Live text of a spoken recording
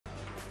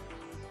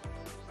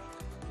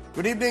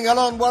Good evening,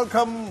 hello and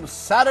welcome.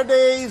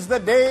 Saturday is the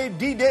day,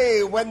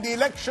 D-Day, when the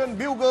election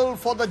bugle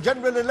for the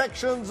general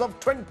elections of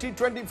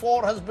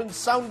 2024 has been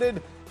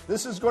sounded.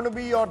 This is going to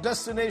be your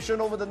destination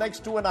over the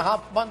next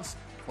 2.5 months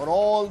for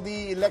all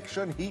the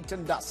election heat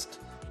and dust.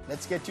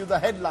 Let's get you the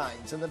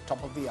headlines in the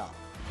top of the hour.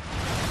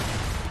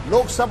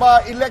 Lok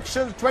Sabha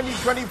elections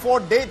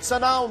 2024 dates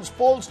announced.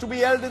 Polls to be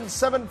held in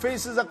 7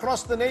 phases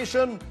across the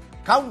nation.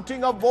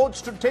 Counting of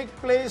votes to take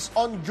place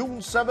on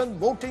June 7.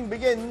 Voting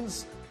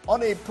begins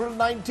on April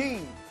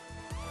 19.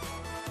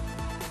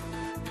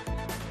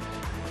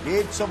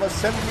 Dates of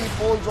assembly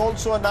polls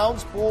also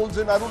announced. Polls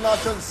in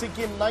Arunachal,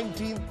 Sikkim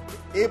 19th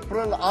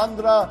April,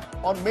 Andhra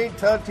on May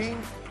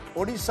 13th,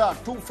 Odisha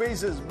 2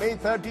 phases, May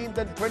 13th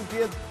and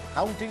 20th,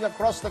 counting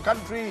across the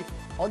country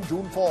on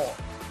June 4.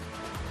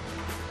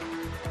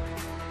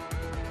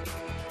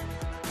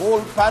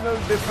 Poll panel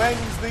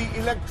defends the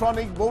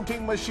electronic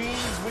voting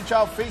machines which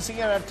are facing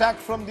an attack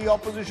from the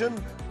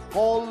opposition.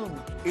 Call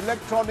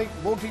electronic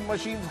voting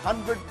machines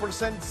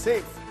 100%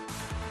 safe.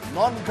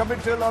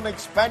 Non-committal on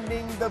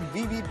expanding the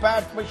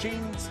VVPAT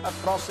machines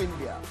across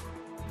India.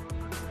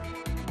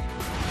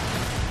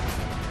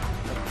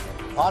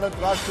 Bharat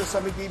Rashtra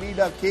Samiti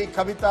leader K.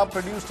 Kavita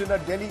produced in a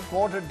Delhi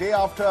court a day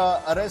after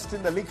arrest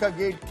in the Liquor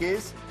Gate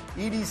case.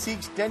 ED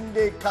seeks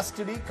 10-day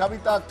custody.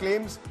 Kavita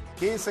claims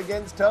case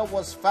against her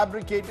was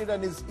fabricated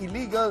and is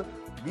illegal.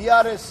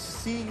 BRS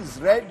sees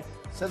red,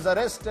 says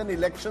arrest and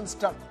election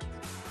stunt.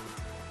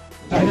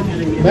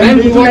 Ma'am,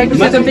 do you like to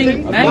say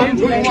something? Ma'am,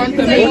 do you want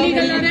to say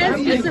illegal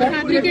arrest? It's a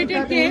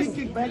fabricated case.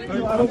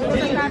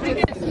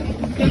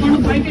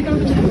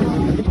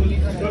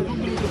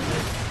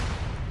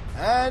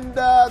 And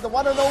the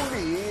one and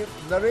only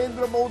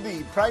Narendra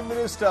Modi, Prime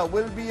Minister,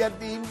 will be at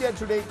the India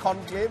Today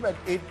conclave at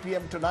 8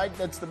 p.m. tonight.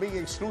 That's the big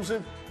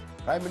exclusive.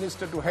 Prime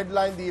Minister to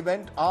headline the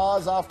event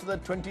hours after the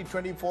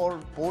 2024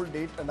 poll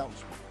date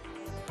announcement.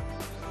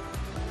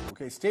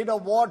 Okay, State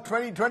of War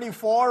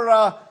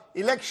 2024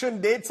 election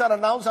dates are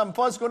announced. I'm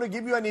first going to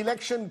give you an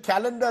election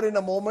calendar in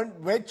a moment.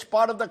 Which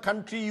part of the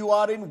country you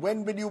are in,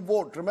 when will you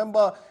vote?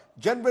 Remember,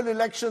 general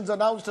elections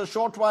announced a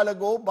short while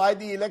ago by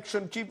the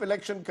Chief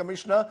Election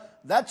Commissioner.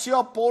 That's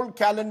your poll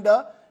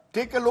calendar.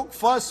 Take a look.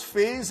 First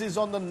phase is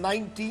on the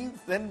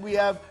 19th. Then we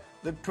have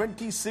the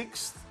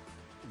 26th.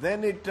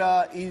 Then it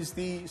is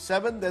the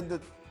 7th, then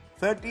the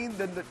 13th,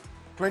 then the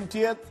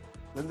 20th,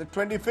 then the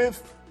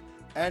 25th,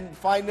 and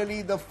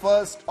finally the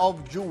 1st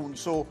of June.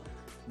 So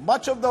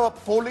much of the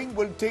polling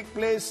will take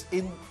place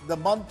in the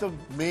month of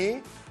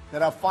May.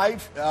 There are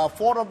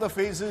 4 of the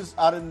phases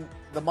are in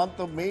the month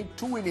of May,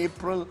 2 in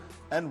April,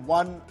 and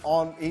 1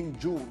 in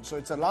June. So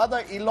it's a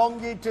rather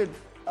elongated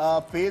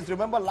phase.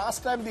 Remember,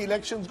 last time the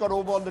elections got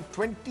over on the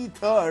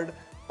 23rd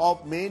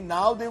of May.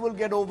 Now they will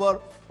get over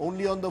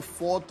only on the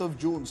 4th of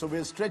June. So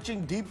we're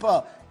stretching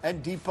deeper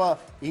and deeper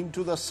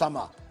into the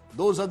summer.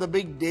 Those are the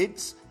big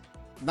dates.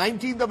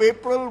 19th of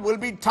April will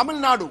be Tamil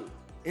Nadu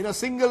in a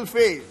single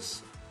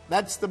phase.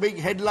 That's the big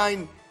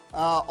headline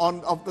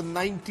of the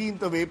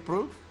 19th of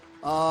April.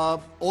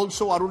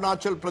 Also,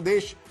 Arunachal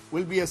Pradesh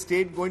will be a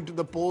state going to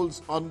the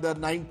polls on the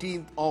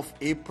 19th of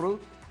April.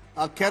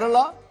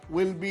 Kerala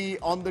will be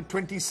on the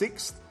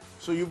 26th.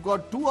 So you've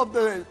got 2 of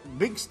the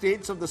big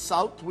states of the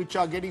south which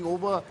are getting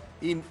over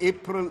in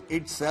April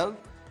itself.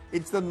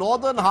 It's the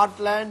northern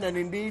heartland and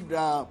indeed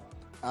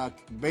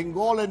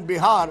Bengal and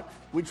Bihar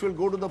which will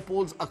go to the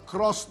polls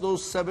across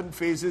those 7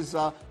 phases.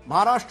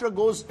 Maharashtra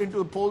goes into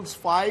the polls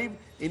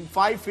in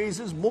 5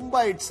 phases.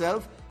 Mumbai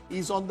itself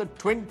is on the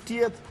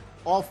 20th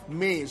of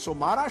May. So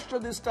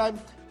Maharashtra this time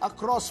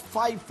across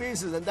 5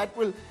 phases, and that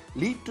will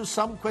lead to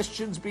some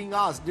questions being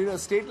asked. Did a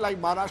state like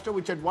Maharashtra,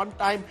 which at one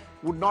time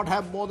would not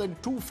have more than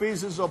 2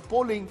 phases of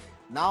polling,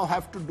 now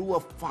have to do a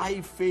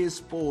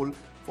 5-phase poll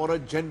for a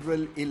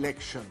general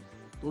election?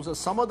 Those are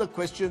some of the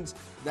questions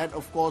that,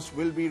 of course,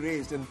 will be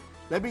raised. And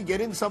let me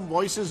get in some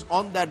voices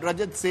on that.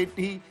 Rajat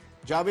Sethi,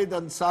 Javed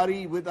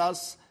Ansari with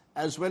us,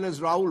 as well as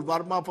Rahul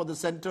Verma for the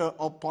Center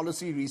of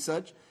Policy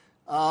Research.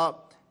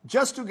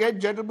 Just to get,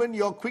 gentlemen,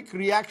 your quick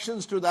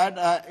reactions to that.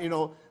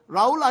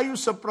 Rahul, are you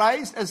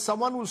surprised, as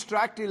someone who's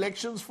tracked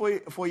elections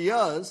for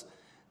years,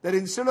 that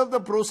instead of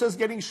the process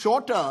getting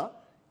shorter,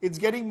 it's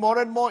getting more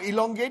and more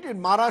elongated?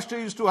 Maharashtra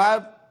used to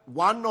have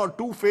 1 or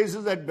 2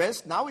 phases at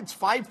best. Now it's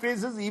 5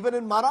 phases even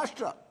in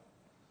Maharashtra.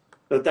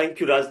 Well,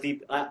 thank you,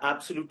 Rajdeep.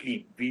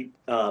 Absolutely.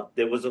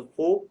 There was a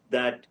hope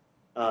that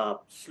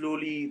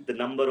slowly the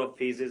number of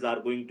phases are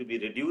going to be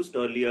reduced.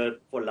 Earlier,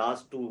 for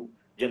last 2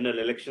 general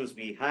elections,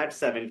 we had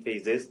 7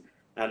 phases.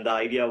 And the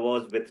idea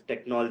was, with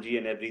technology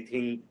and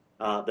everything,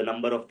 the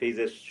number of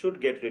phases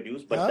should get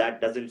reduced, but that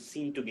doesn't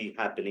seem to be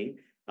happening.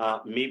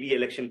 Maybe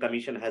Election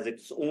Commission has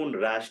its own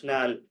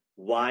rationale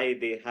why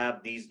they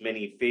have these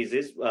many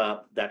phases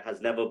that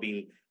has never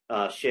been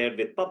shared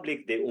with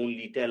public. They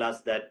only tell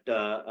us that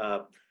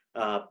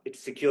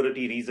it's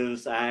security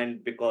reasons,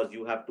 and because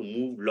you have to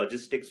move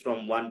logistics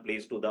from one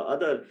place to the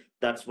other,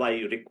 that's why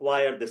you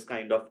require this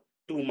kind of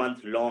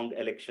 2-month long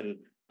election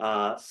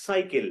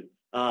cycle.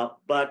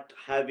 But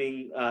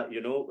having, as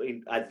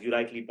you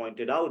rightly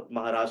pointed out,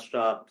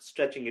 Maharashtra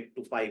stretching it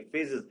to 5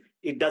 phases,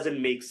 it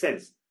doesn't make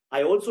sense.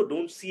 I also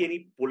don't see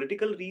any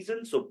political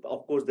reason. So,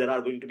 of course, there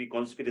are going to be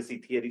conspiracy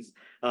theories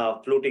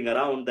floating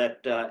around that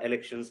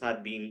elections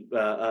have been,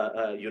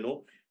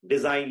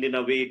 designed in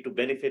a way to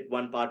benefit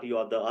one party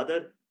or the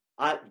other.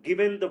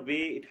 Given the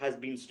way it has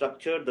been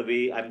structured, the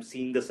way I'm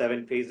seeing the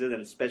 7 phases,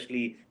 and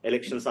especially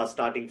elections are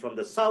starting from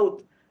the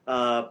south,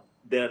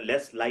 they're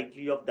less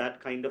likely of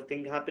that kind of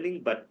thing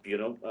happening. But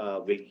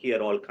we'll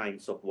hear all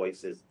kinds of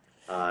voices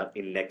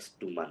in next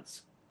 2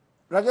 months.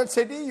 Rajat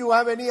Sethi, you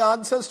have any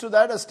answers to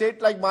that? A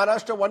state like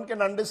Maharashtra, one can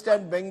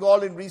understand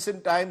Bengal in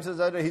recent times has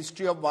had a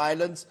history of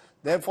violence.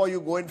 Therefore, you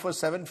go in for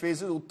 7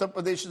 phases. Uttar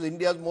Pradesh is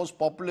India's most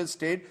populous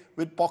state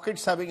with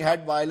pockets having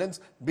had violence.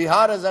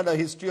 Bihar has had a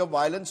history of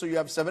violence, so you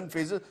have 7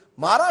 phases.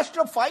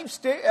 Maharashtra,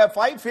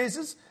 5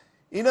 phases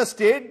in a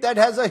state that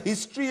has a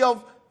history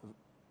of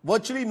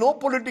virtually no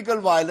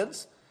political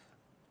violence.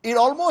 It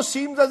almost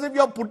seems as if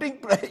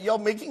you're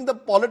making the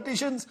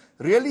politicians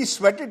really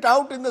sweat it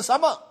out in the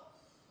summer.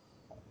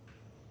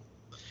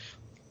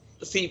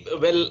 See,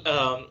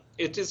 well,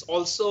 it is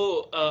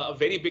also a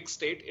very big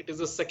state. It is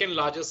the second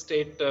largest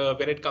state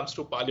when it comes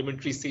to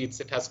parliamentary seats.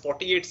 It has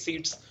 48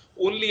 seats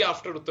only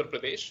after Uttar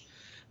Pradesh.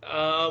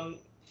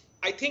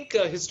 I think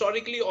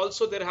historically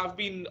also there have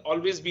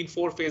always been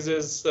 4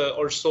 phases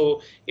or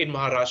so in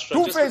Maharashtra.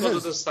 2 just phases. Because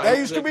of the size. There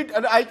used to be,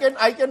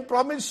 I can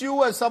promise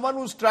you as someone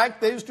who's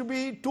tracked, there used to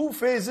be 2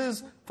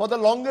 phases for the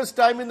longest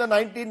time in the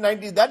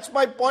 1990s. That's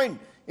my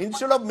point.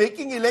 Instead of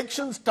making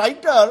elections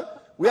tighter,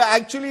 we are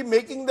actually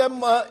making them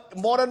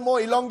more and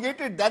more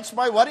elongated. That's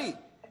my worry.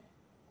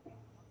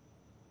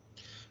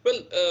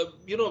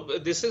 Well,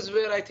 this is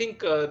where I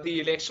think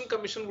the Election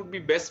Commission would be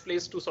best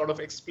placed to sort of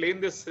explain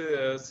this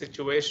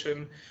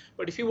situation.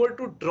 But if you were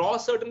to draw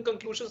certain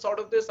conclusions out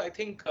of this, I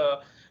think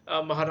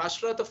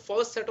Maharashtra, the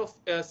first set of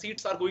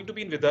seats are going to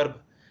be in Vidarbha.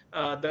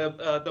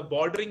 The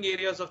bordering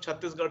areas of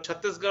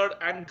Chhattisgarh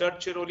and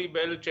Gadchiroli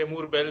belt,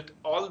 Chemur belt,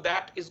 all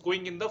that is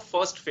going in the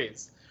first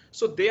phase.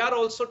 So they are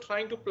also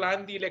trying to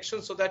plan the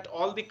election so that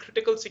all the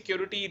critical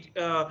security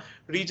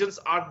regions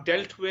are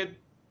dealt with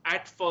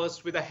at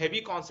first with a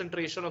heavy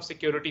concentration of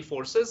security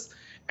forces,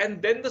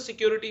 and then the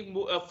security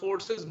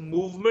forces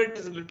movement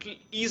is a little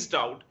eased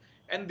out,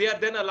 and they are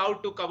then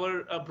allowed to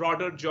cover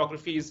broader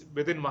geographies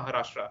within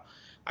Maharashtra.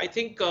 I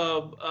think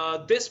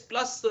this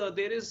plus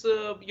there is,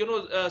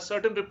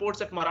 certain reports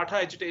that Maratha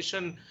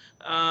agitation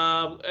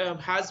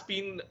has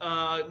been,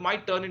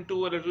 might turn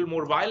into a little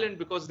more violent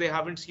because they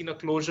haven't seen a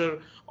closure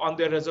on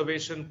their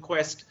reservation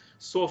quest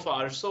so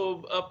far.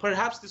 So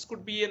perhaps this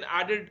could be an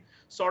added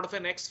sort of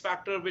an X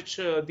factor, which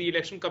the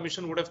Election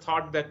Commission would have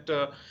thought that,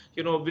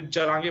 with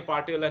Jarange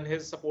Patil and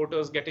his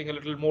supporters getting a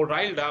little more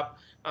riled up,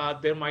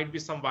 there might be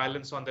some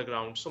violence on the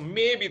ground. So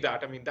maybe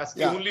that, that's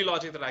the only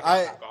logic that I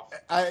can think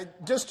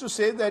of. Just to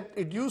say that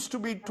it used to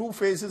be 2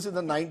 phases in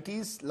the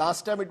 90s.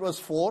 Last time it was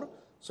 4.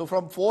 So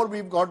from 4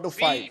 we've gone to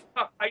 5.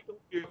 I told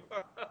you.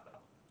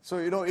 So,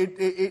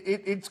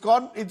 it's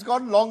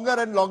gone longer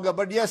and longer.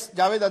 But yes,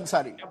 Javed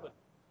Ansari.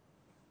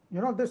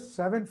 This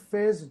 7th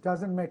phase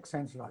doesn't make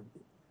sense,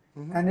 Rajdeep.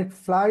 And it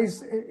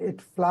flies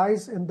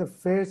in the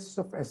face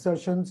of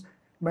assertions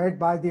made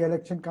by the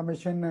Election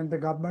Commission and the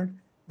government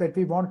that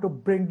we want to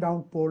bring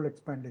down poll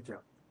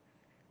expenditure.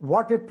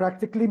 What it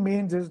practically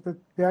means is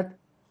that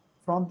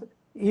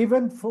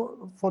even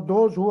for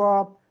those who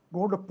are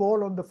going to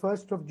poll on the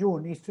 1st of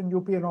June, Eastern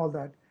UP and all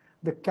that,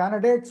 the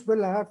candidates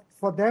will have,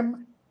 for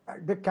them,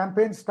 the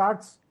campaign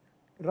starts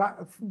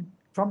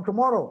from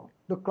tomorrow.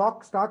 The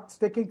clock starts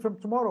ticking from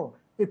tomorrow.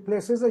 It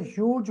places a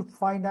huge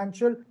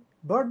financial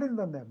burden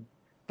on them.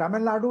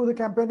 Tamil Nadu, the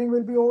campaigning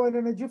will be over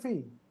in a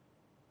jiffy.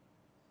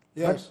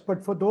 Yes.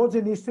 But for those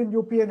in Eastern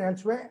UP and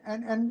elsewhere,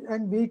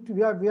 and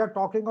we are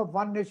talking of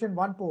one nation,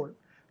 one poll.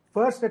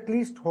 First, at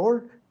least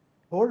hold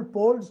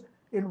polls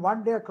in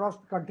one day across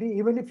the country,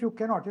 even if you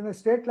cannot. In a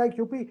state like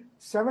UP,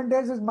 7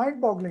 days is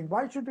mind-boggling.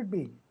 Why should it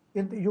be?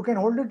 You can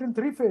hold it in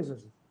 3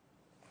 phases.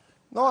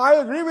 No, I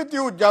agree with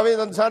you, Javed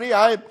Ansari.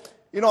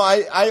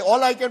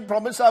 All I can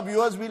promise our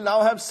viewers, we'll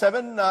now have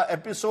 7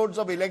 episodes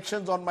of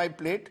elections on my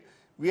plate.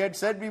 We had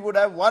said we would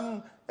have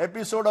 1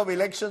 episode of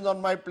elections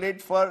on my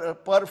plate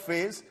per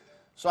phase.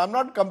 So I'm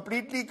not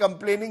completely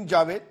complaining,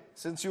 Javed,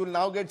 since you will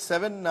now get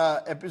 7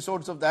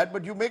 episodes of that.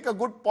 But you make a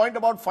good point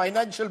about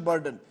financial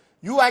burden.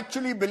 You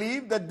actually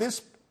believe that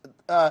this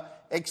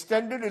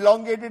extended,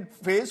 elongated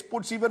phase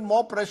puts even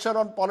more pressure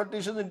on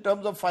politicians in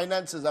terms of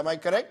finances. Am I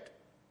correct?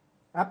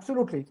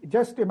 Absolutely.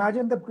 Just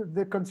imagine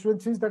the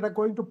constituencies that are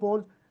going to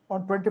poll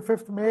on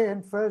 25th May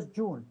and 1st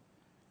June.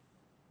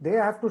 They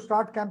have to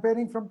start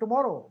campaigning from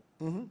tomorrow,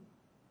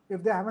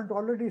 if they haven't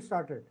already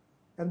started.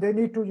 And they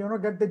need to,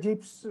 get the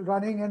jeeps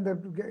running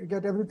and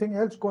get everything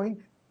else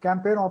going,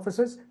 campaign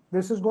offices.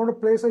 This is going to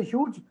place a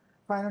huge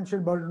financial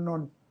burden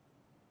on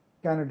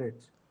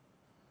candidates.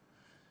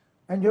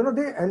 And,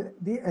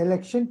 the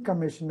election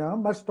commissioner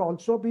must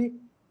also be,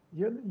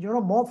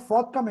 more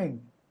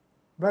forthcoming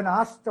when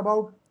asked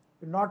about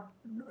not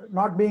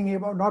playing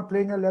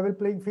a level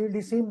playing field.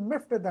 He seemed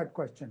miffed at that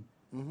question.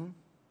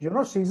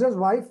 Caesar's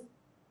wife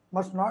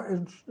must not,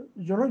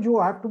 you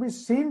have to be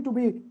seen to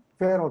be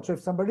fair also.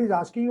 If somebody is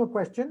asking you a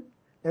question,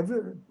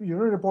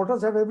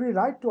 reporters have every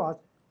right to ask.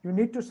 You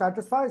need to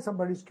satisfy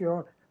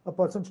a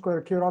person's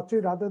curiosity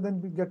rather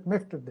than get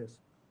miffed at this.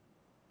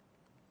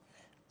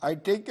 I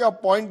take your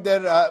point there,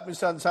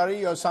 Mr.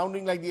 Ansari. You're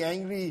sounding like the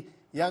angry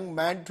young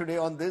man today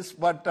on this,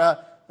 but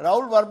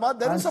Rahul Verma,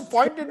 there is a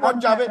point in what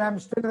Javed... I'm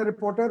still a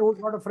reporter who's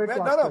not afraid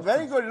to ask questions.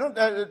 Very good.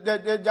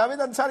 Javed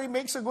Ansari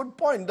makes a good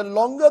point. The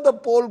longer the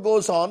poll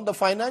goes on, the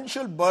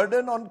financial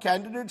burden on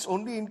candidates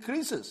only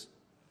increases.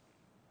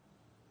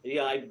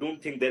 Yeah, I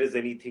don't think there is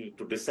anything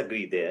to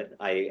disagree there.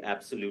 I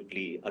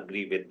absolutely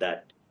agree with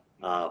that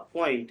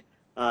point.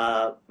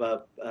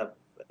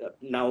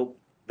 Now,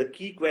 the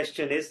key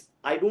question is,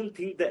 I don't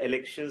think the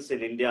elections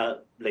in India,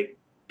 like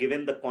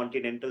given the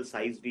continental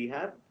size we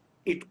have,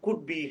 it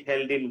could be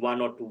held in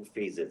 1 or 2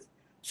 phases.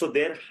 So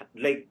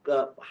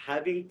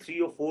having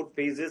 3 or 4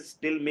 phases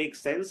still makes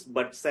sense,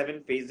 but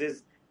 7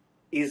 phases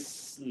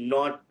is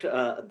not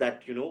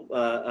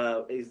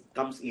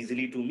comes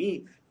easily to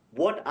me.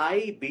 What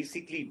I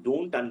basically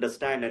don't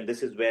understand, and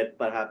this is where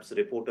perhaps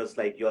reporters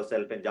like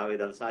yourself and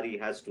Javed Ansari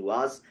has to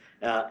ask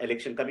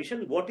Election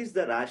Commission, what is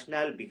the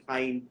rationale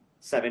behind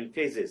 7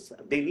 phases?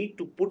 They need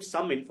to put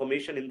some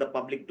information in the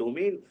public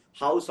domain,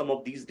 how some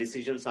of these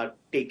decisions are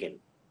taken.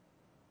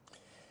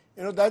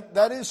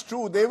 That is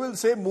true. They will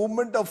say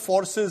movement of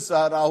forces,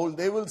 Rahul.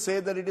 They will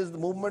say that it is the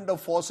movement of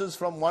forces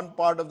from one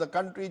part of the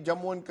country,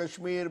 Jammu and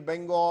Kashmir,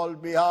 Bengal,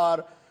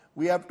 Bihar.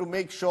 We have to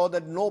make sure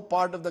that no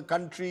part of the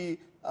country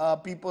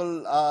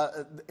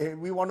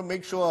we want to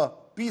make sure a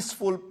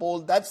peaceful poll.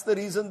 That's the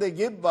reason they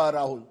give,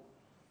 Rahul.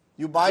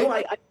 You buy?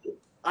 No,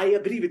 I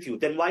agree with you.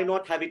 Then why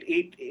not have it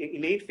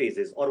in 8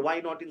 phases, or why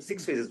not in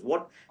 6 phases?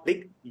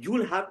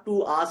 You'll have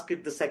to ask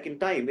it the second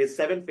time. Is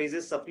 7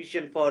 phases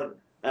sufficient for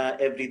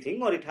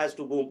everything, or it has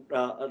to go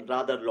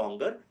rather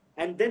longer?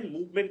 And then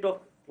movement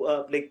of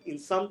in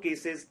some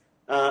cases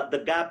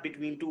the gap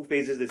between 2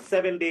 phases is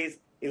 7 days.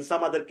 In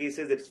some other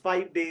cases it's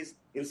 5 days.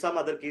 In some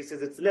other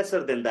cases it's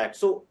lesser than that.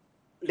 So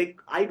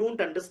I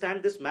don't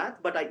understand this math,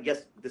 but I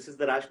guess this is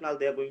the rationale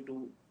they are going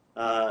to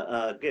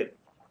give.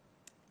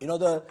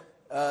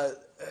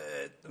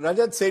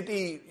 Rajat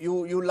Sethi,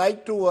 you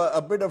like to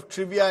a bit of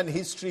trivia and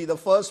history. The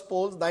first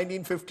polls,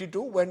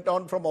 1952, went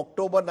on from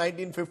October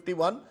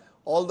 1951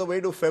 all the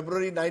way to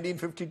February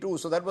 1952.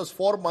 So that was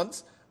 4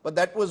 months, but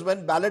that was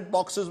when ballot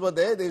boxes were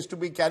there. They used to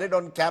be carried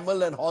on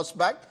camel and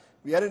horseback.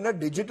 We are in a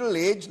digital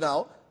age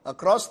now.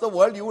 Across the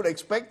world, you would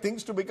expect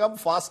things to become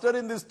faster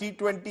in this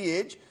T20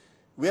 age.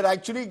 We are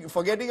actually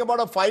forgetting about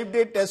a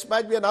 5-day test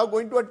match. We are now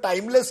going to a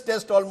timeless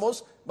test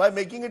almost by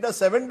making it a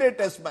 7-day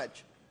test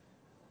match.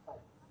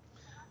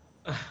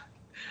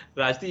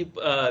 Rajdeep,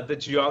 the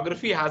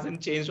geography hasn't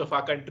changed of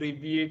our country,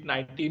 be it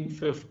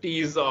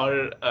 1950s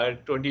or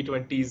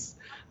 2020s.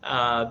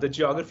 The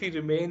geography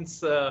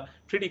remains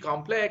pretty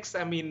complex.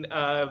 I mean,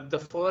 the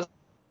first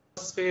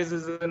phase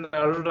is in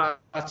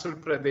Arunachal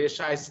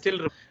Pradesh. I still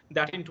remember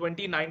that in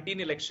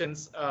 2019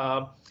 elections,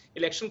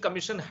 Election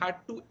Commission had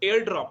to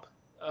airdrop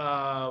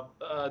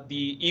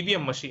the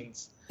EVM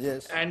machines.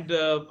 Yes. And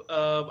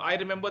I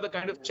remember the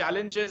kind of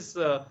challenges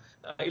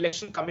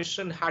Election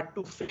Commission had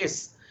to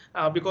face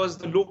because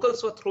the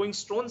locals were throwing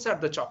stones at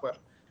the chopper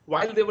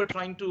while they were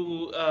trying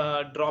to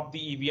drop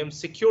the EVM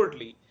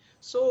securely.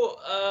 So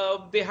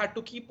they had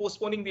to keep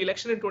postponing the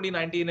election in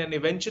 2019, and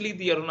eventually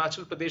the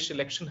Arunachal Pradesh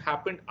election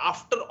happened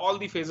after all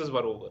the phases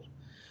were over.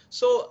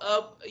 So,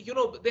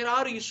 there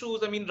are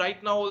issues. I mean,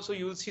 right now also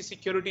you'll see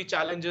security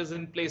challenges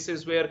in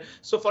places where,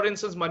 so for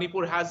instance,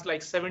 Manipur has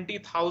like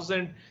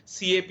 70,000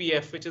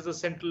 CAPF, which is the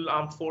Central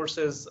Armed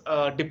Forces,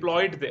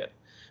 deployed there.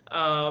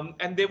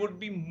 And there would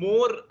be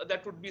more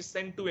that would be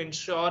sent to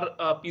ensure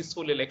a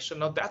peaceful election.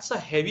 Now, that's a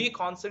heavy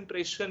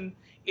concentration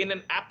in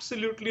an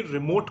absolutely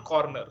remote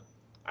corner.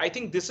 I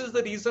think this is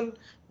the reason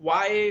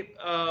why,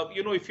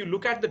 if you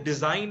look at the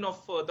design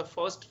of the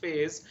first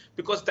phase,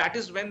 because that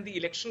is when the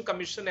Election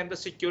Commission and the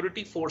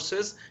security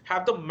forces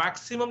have the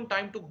maximum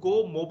time to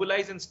go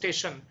mobilize and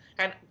station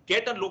and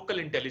get a local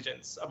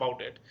intelligence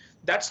about it.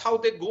 That's how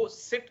they go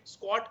sit,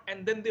 squat,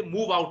 and then they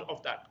move out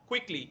of that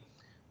quickly.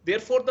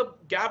 Therefore, the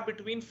gap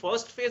between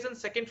first phase and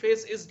second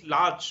phase is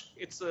large.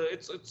 It's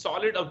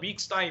solid a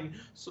week's time,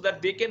 so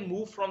that they can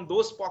move from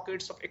those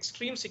pockets of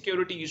extreme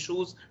security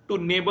issues to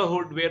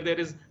neighborhood where there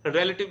is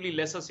relatively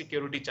lesser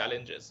security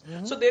challenges.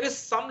 Mm-hmm. So there is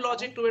some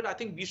logic to it. I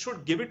think we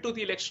should give it to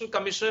the Election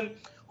Commission,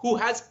 who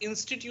has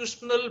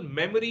institutional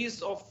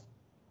memories of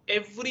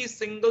every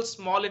single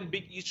small and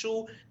big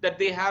issue that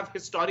they have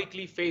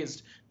historically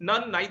faced.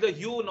 Neither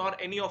you nor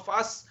any of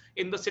us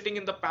sitting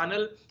in the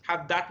panel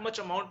have that much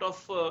amount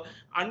of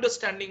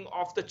understanding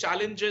of the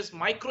challenges,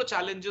 micro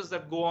challenges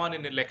that go on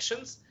in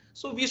elections.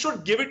 So we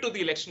should give it to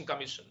the Election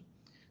Commission.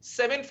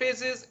 7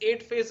 phases,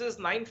 8 phases,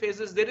 9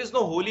 phases, there is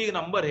no holy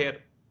number here,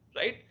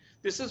 right?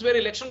 This is where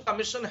Election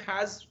Commission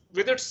has,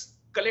 with its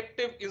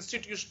collective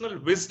institutional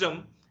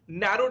wisdom,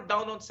 narrowed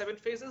down on 7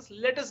 phases.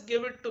 Let us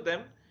give it to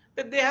them.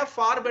 That they have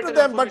far better to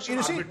them, but information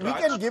you see, we arbitrage,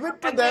 can give it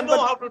to and them, they know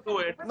but how to do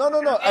it.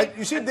 no.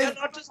 You see, And they're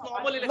not just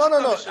normal election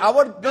no.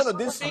 commission.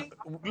 This Voting,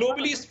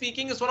 globally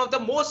speaking, is one of the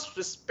most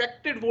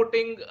respected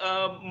voting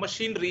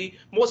machinery,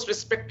 most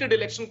respected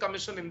election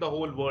commission in the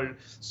whole world.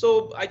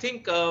 So I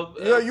think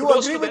you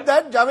agree with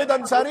that, Javed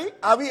Ansari?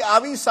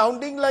 Are we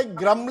sounding like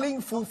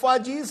grumbling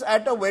Fufajis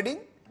at a wedding?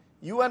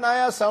 You and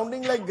I are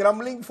sounding like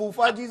grumbling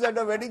Fufajis at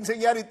a wedding,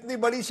 saying, "यार इतनी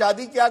बड़ी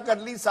शादी क्या कर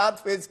ली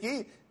 7 phase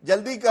की?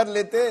 जल्दी कर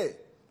लेते."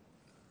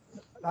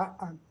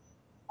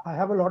 I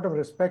have a lot of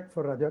respect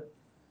for Rajat,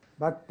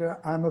 but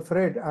I'm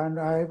afraid, and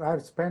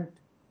I've spent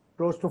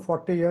close to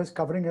 40 years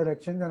covering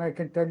elections, and I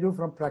can tell you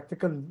from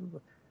practical,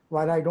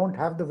 while I don't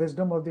have the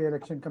wisdom of the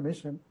Election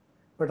Commission,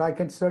 but I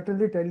can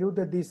certainly tell you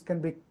that these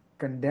can be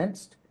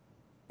condensed.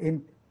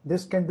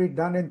 This can be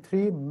done in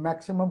 3,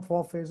 maximum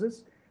 4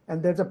 phases,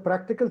 and there's a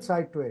practical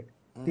side to it.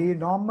 The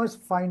enormous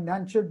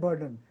financial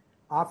burden.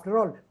 After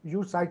all,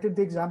 you cited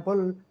the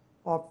example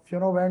of,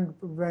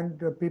 when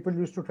the people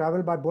used to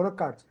travel by bullock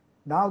carts.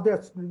 Now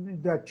there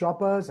are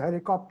choppers,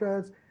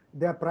 helicopters,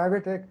 there are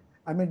private.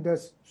 I mean,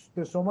 there's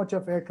so much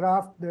of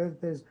aircraft. There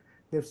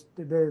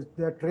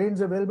are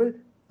trains available.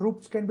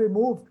 Troops can be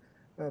moved.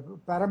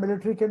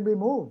 Paramilitary can be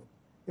moved.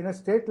 In a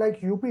state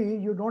like UP,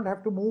 you don't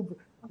have to move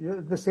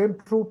the same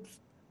troops.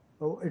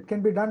 So it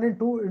can be done in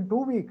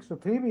 2 weeks or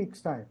 3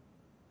 weeks time.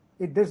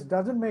 This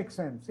doesn't make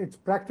sense. It's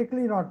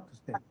practically not the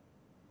same.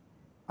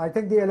 I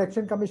think the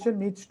Election Commission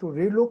needs to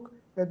relook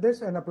at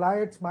this and apply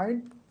its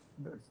mind.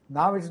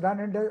 Now it's done,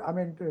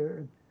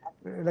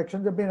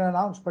 elections have been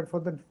announced, but for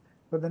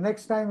the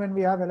next time when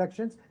we have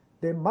elections,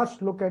 they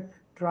must look at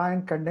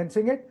trying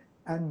condensing it,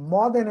 and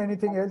more than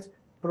anything else,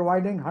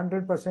 providing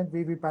 100%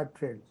 VVPAT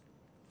trails.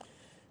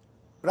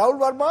 Rahul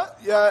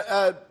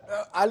Verma,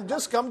 I'll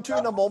just come to you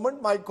in a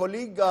moment. My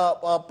colleague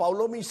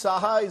Paulomi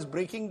Saha is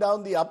breaking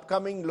down the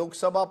upcoming Lok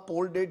Sabha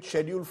poll date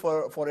schedule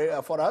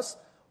for us.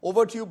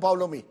 Over to you,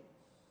 Paulomi.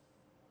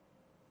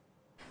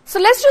 So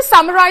let's just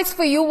summarize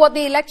for you what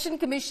the Election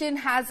Commission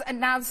has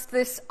announced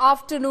this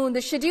afternoon.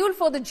 The schedule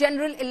for the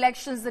general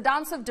elections, the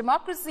dance of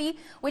democracy,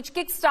 which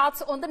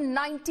kickstarts on the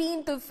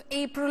 19th of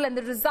April, and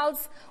the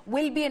results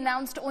will be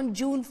announced on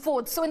June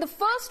 4th. So in the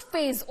first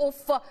phase of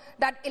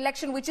that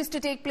election, which is to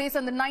take place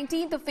on the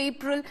 19th of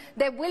April,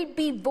 there will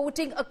be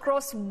voting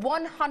across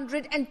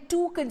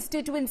 102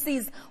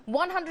 constituencies,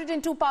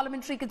 102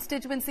 parliamentary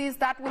constituencies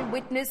that will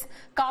witness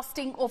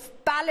casting of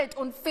ballot.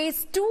 On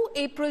phase 2,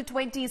 April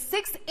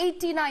 26th,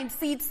 89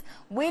 seats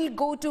will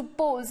go to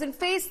polls. In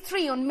phase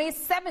 3, on May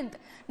 7th,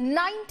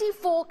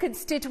 94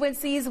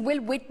 constituencies will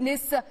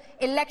witness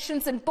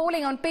elections and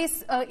polling.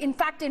 In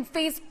fact, in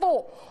phase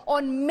 4,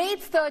 on May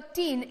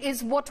 13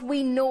 is what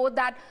we know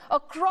that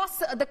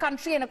across the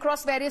country and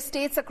across various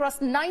states, across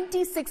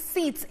 96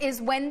 seats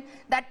is when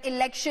that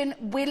election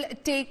will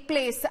take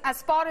place.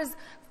 As far as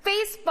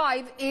phase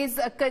 5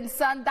 is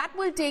concerned, that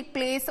will take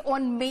place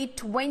on May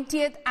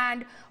 20th,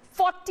 and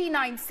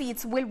 49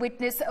 seats will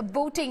witness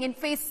voting. In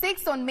phase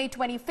 6, on May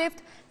 25th,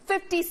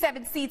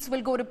 57 seats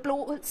will go to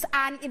polls.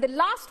 And in the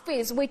last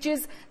phase, which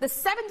is the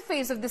 7th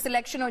phase of this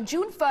election, on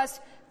June 1st,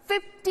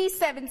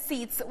 57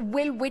 seats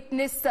will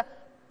witness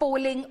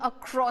polling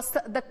across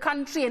the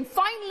country. And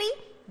finally,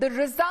 the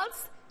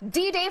results,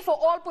 D-Day for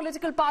all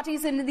political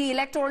parties in the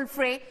electoral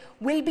fray,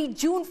 will be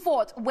June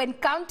 4th, when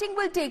counting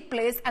will take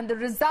place, and the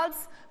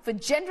results for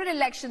general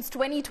elections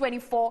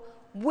 2024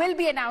 will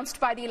be announced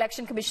by the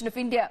Election Commission of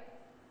India.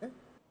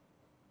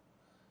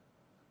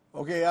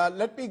 Okay,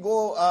 let me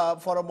go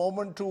for a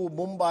moment to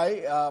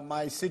Mumbai,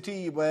 my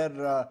city,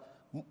 where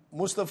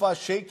Mustafa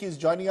Sheikh is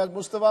joining us.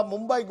 Mustafa,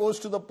 Mumbai goes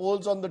to the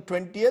polls on the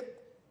 20th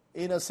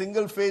in a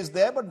single phase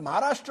there, but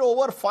Maharashtra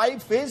over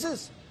 5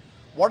 phases.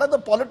 What are the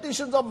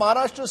politicians of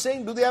Maharashtra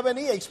saying? Do they have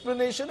any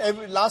explanation?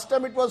 Last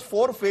time it was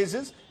 4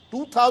 phases.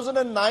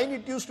 2009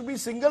 it used to be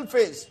single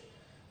phase.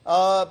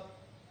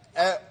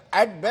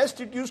 At best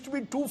it used to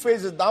be 2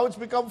 phases. Now it's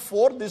become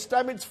 4. This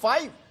time it's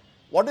 5.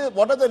 What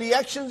are the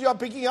reactions you are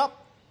picking up?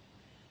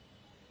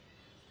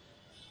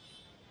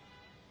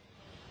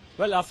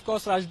 Well, of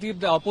course, Rajdeep,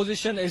 the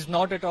opposition is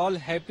not at all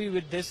happy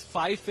with this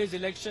 5-phase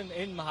election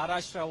in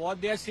Maharashtra.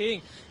 What they are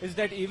saying is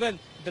that even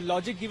the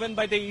logic given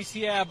by the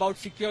ECI about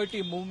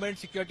security movement,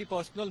 security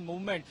personal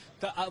movement,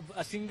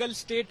 a single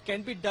state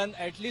can be done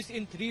at least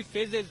in 3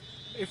 phases,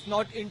 if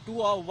not in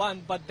 2 or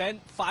 1, but then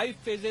 5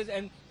 phases,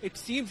 and it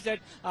seems that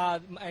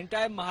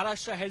entire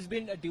Maharashtra has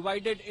been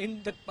divided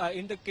in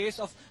the case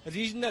of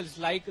regionals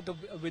like the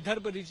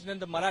Vidarbha region,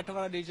 the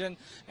Marathwada region,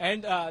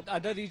 and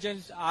other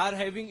regions are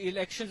having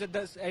elections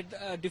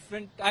at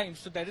different times.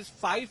 So there is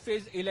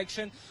 5-phase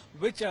election,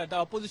 which the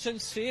opposition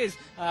says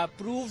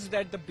proves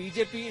that the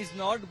BJP is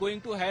not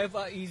going to have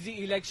an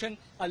easy election.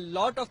 A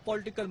lot of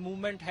political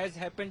movement has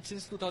happened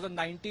since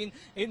 2019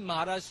 in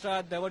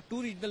Maharashtra. There were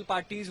 2 regional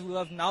parties who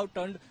have now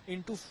turned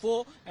into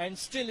 4, and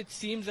still it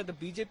seems that the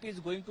BJP is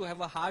going to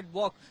have a hard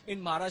walk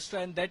in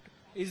Maharashtra, and that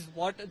is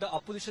what the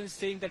opposition is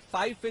saying, that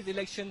 5-phase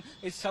election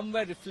is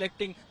somewhere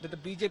reflecting that the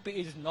BJP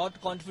is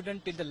not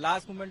confident. Till the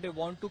last moment, they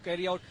want to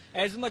carry out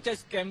as much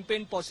as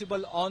campaign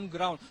possible on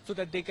ground so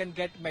that they can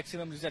get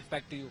maximum results.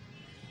 Back to you.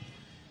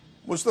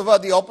 Mustafa,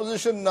 the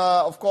opposition,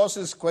 of course,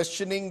 is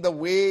questioning the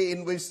way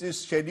in which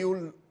this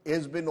schedule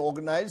has been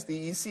organized.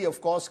 The EC, of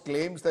course,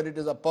 claims that it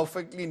is a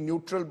perfectly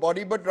neutral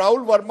body. But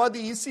Rahul Verma,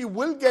 the EC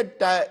will get,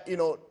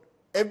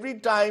 every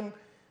time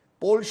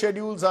poll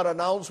schedules are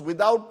announced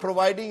without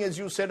providing, as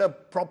you said, a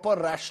proper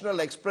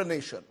rational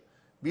explanation.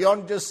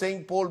 Beyond just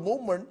saying poll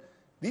movement,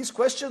 these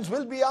questions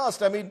will be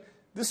asked. I mean,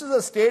 this is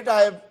a state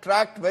I have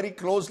tracked very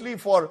closely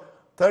for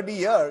 30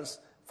 years.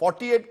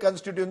 48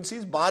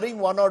 constituencies, barring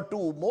one or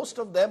two, most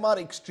of them are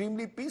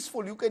extremely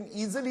peaceful. You can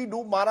easily do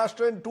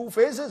Maharashtra in 2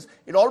 phases.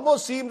 It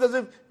almost seems as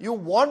if you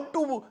want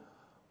to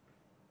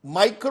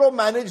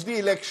micromanage the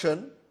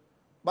election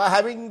by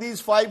having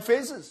these 5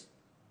 phases.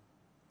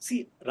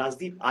 See,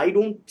 Rajdeep, I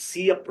don't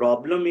see a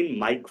problem in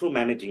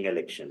micromanaging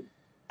election.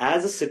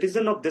 As a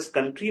citizen of this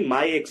country,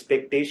 my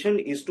expectation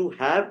is to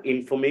have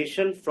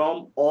information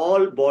from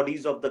all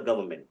bodies of the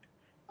government.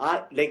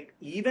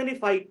 Even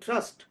if I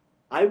trust,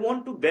 I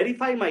want to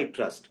verify my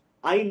trust.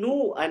 I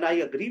know and I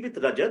agree with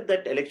Rajat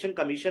that Election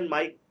Commission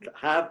might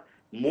have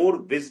more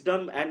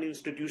wisdom and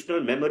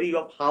institutional memory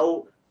of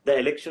how the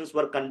elections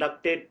were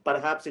conducted,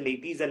 perhaps in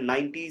 80s and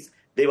 90s.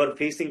 They were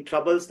facing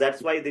troubles.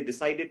 That's why they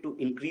decided to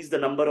increase the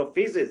number of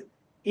phases.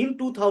 In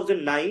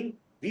 2009,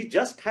 we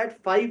just had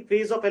 5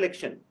 phases of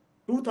election.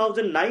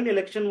 2009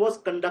 election was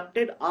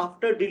conducted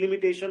after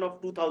delimitation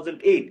of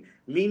 2008,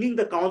 meaning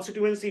the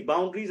constituency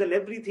boundaries and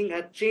everything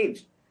had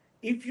changed.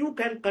 If you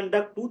can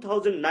conduct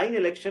 2009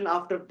 election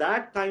after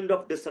that kind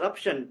of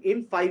disruption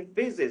in 5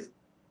 phases,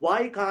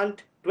 why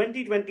can't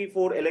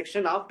 2024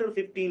 election after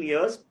 15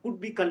 years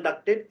could be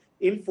conducted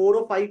in 4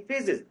 or 5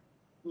 phases?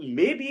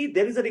 Maybe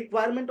there is a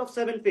requirement of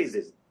 7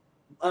 phases.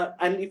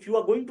 And if you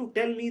are going to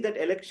tell me that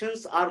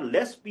elections are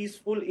less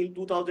peaceful in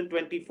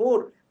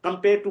 2024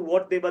 compared to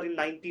what they were in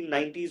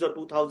 1990s or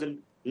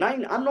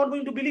 2009, I'm not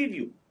going to believe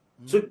you.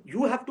 So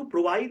you have to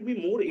provide me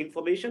more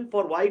information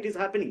for why it is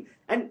happening.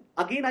 And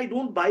again, I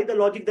don't buy the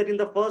logic that in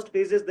the first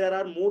phases there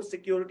are more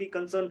security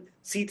concerned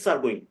seats are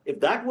going. If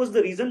that was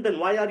the reason, then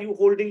why are you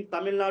holding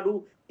Tamil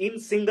Nadu in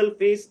single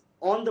phase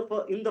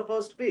in the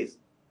first phase,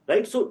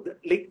 right? So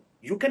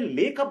you can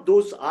make up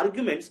those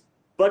arguments,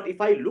 but if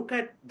I look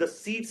at the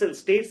seats and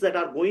states that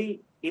are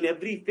going in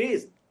every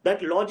phase,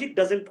 that logic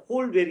doesn't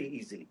hold very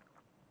easily.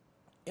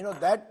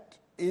 That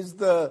is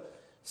the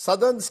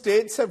southern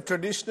states have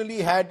traditionally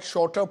had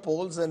shorter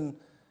polls, and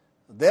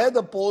there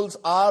the polls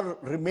are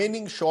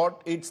remaining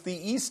short. It's the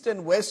east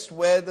and west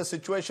where the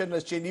situation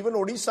has changed. Even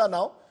Odisha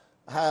now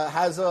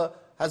has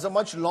a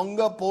much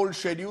longer poll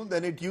schedule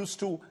than it used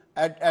to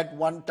at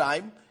one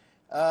time.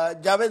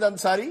 Javed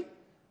Ansari,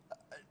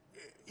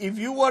 if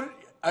you were,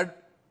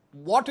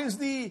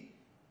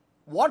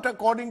 what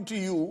according to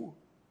you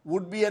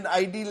would be an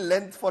ideal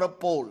length for a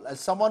poll? As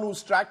someone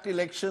who's tracked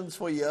elections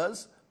for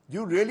years, do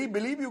you really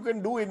believe you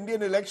can do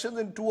Indian elections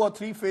in 2 or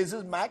 3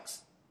 phases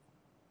max?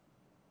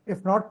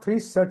 If not 3,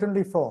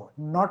 certainly 4.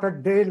 Not a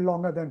day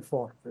longer than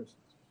 4 phases.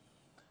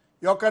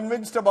 You're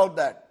convinced about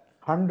that?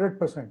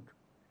 100%.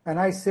 And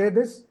I say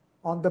this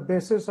on the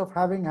basis of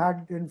having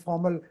had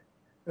informal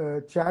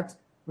chats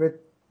with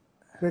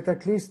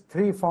at least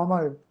 3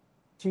 former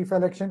chief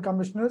election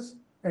commissioners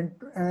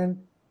and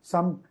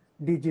some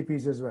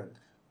DGPs as well.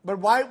 But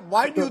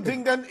why do you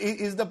think then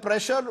is the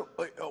pressure,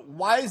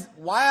 why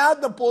are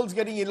the polls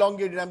getting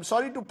elongated? I'm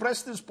sorry to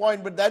press this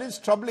point, but that is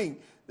troubling.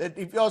 That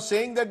if you're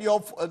saying that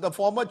the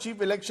former chief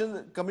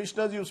election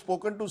commissioners you've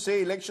spoken to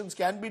say elections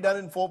can be done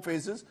in 4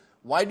 phases,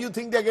 why do you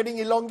think they're getting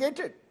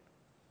elongated?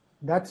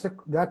 That's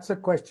a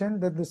question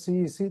that the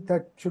CEC,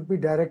 that should be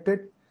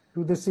directed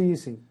to the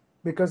CEC,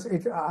 because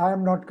I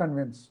am not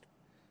convinced.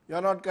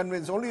 You're not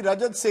convinced. Only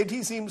Rajat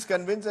Sethi seems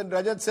convinced, and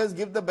Rajat says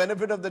give the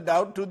benefit of the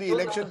doubt to the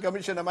Election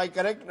Commission. Am I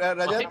correct,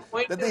 Rajat?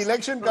 That the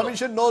Election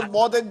Commission knows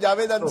more than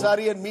Javed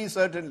Ansari and me,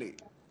 certainly.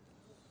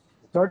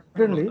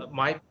 Certainly.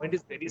 My point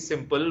is very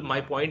simple.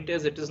 My point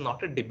is it is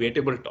not a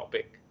debatable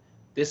topic.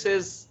 This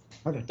is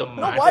the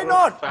matter. Why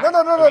not? No.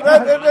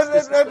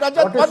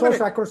 Rajat, 1 minute.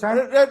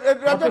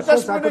 Rajat,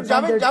 just a minute.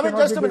 Javed,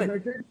 just a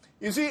minute.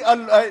 You see,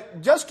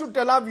 just to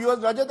tell our viewers,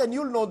 Rajat, and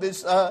you'll know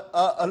this,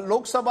 a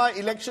Lok Sabha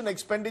election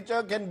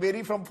expenditure can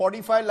vary from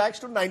 45 lakhs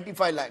to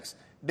 95 lakhs,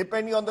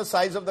 depending on the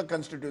size of the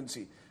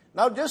constituency.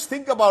 Now, just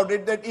think about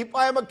it, that if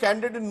I am a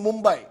candidate in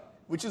Mumbai,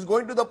 which is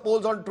going to the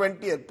polls on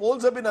 20th,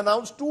 polls have been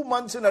announced 2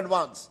 months in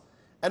advance,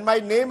 and my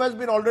name has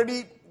been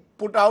already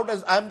put out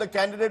as I am the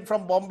candidate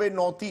from Bombay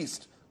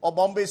Northeast or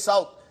Bombay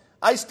South.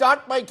 I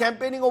start my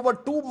campaigning over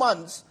 2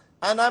 months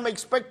and I'm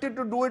expected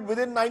to do it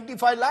within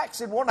 95 lakhs.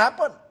 It won't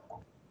happen.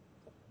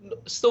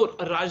 So,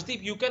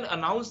 Rajdeep, you can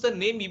announce the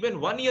name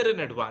even 1 year in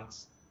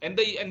advance. And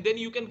then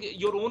you can,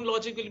 your own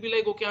logic will be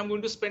like, okay, I'm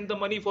going to spend the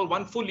money for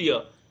 1 full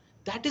year.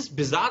 That is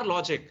bizarre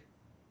logic.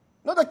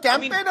 No, the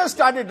campaign has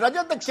started.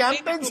 Rajat, the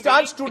campaign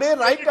starts today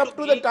right up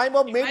to the time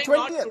of May 20th. If I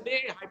not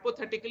today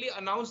hypothetically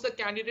announce the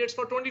candidates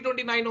for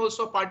 2029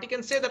 also, party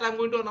can say that I'm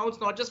going to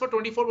announce not just for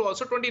 24 but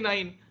also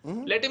 29.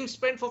 Let him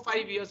spend for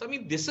 5 years. I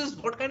mean, this is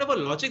what kind of a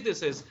logic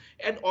this is.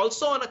 And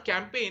also on a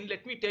campaign,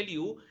 let me tell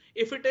you,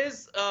 if it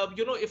is,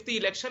 if the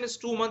election is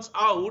 2 months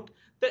out,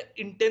 the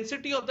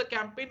intensity of the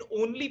campaign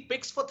only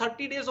picks for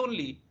 30 days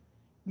only.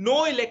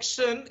 No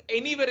election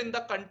anywhere in the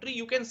country,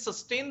 you can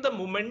sustain the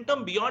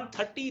momentum beyond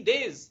 30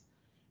 days.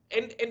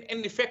 And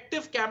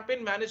effective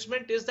campaign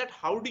management is that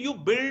how do you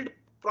build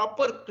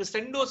proper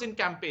crescendos in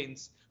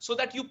campaigns so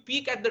that you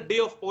peak at the day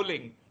of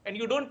polling and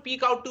you don't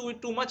peak out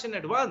too much in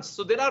advance.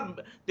 So there are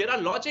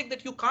logic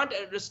that you can't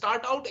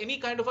start out any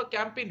kind of a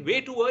campaign way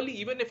too early,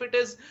 even if it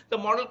is the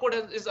model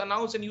code is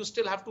announced and you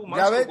still have 2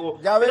 months to go.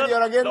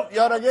 Javed,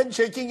 you're again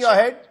shaking your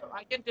head.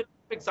 I can tell you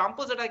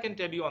examples that I can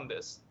tell you on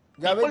this.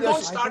 Javed, People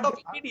don't start off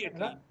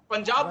immediately.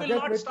 Punjab will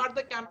not start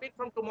the campaign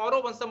from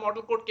tomorrow once the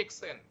model code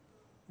kicks in.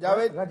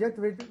 Rajat,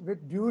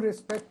 with due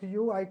respect to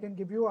you, I can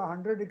give you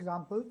 100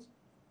 examples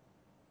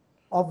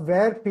of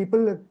where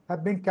people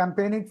have been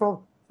campaigning for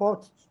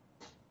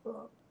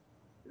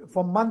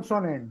months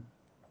on end.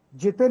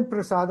 Jitin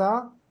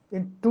Prasada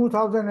in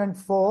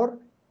 2004,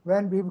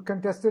 when we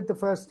contested the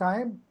first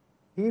time,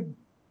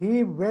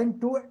 he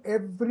went to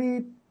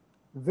every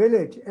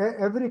village,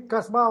 every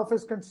kasbah of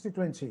his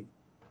constituency.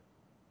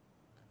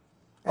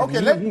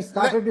 And he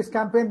started his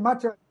campaign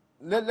much earlier.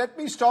 Let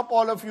me stop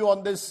all of you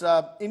on this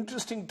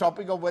interesting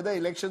topic of whether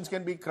elections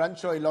can be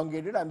crunched or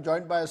elongated. I'm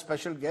joined by a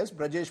special guest,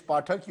 Brajesh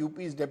Pathak,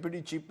 UP's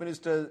Deputy Chief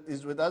Minister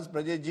is with us.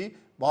 Brajesh जी,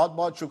 बहुत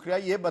बहुत शुक्रिया.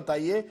 ये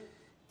बताइए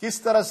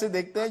किस तरह से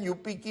देखते हैं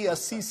यूपी की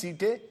 80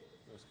 सीटें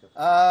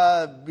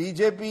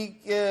बीजेपी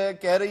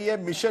कह रही है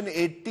मिशन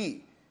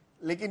 80,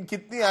 लेकिन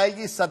कितनी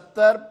आएगी?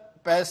 70,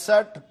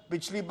 65,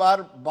 पिछली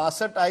बार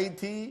 62 आई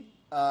थी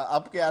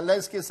आपके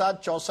अलायंस के साथ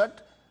 64.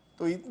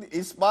 तो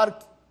इस बार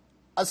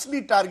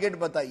असली टारगेट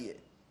बताइए.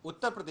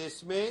 उत्तर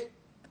प्रदेश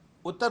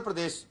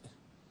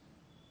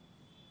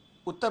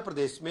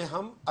में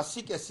हम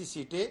 80 की 80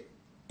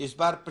 सीटें इस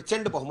बार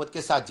प्रचंड बहुमत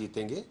के साथ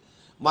जीतेंगे.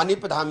 माननीय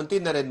प्रधानमंत्री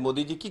नरेंद्र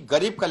मोदी जी की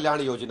गरीब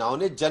कल्याण योजनाओं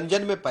ने जन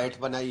जन में पैठ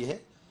बनाई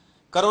है.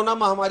 कोरोना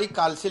महामारी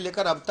काल से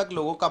लेकर अब तक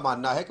लोगों का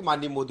मानना है कि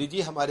माननीय मोदी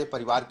जी हमारे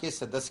परिवार के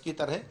सदस्य की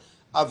तरह,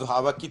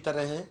 अभिभावक की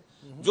तरह हैं,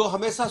 जो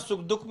हमेशा सुख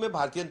दुख में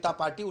भारतीय जनता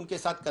पार्टी उनके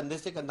साथ कंधे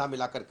से कंधा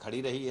मिलाकर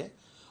खड़ी रही है.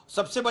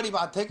 सबसे बड़ी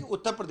बात है कि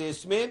उत्तर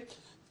प्रदेश में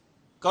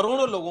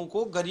करोड़ों लोगों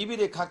को गरीबी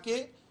रेखा के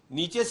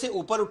नीचे से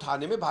ऊपर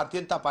उठाने में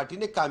भारतीय जनता पार्टी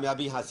ने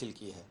कामयाबी हासिल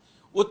की है.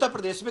 उत्तर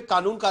प्रदेश में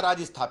कानून का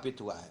राज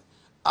स्थापित हुआ है.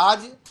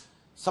 आज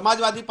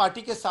समाजवादी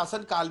पार्टी के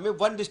शासन काल में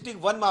 1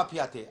 डिस्ट्रिक्ट 1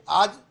 माफिया थे.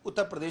 आज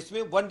उत्तर प्रदेश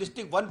में 1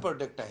 डिस्ट्रिक्ट 1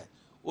 प्रोडक्ट है.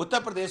 उत्तर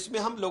प्रदेश में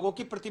हम लोगों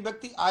की प्रति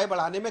व्यक्ति आय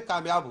बढ़ाने में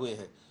कामयाब हुए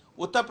हैं.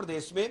 उत्तर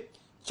प्रदेश में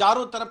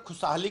चारों तरफ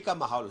खुशहाली का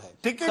माहौल है.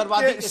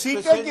 सर्वाधिक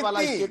सीटें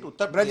वाला स्टेट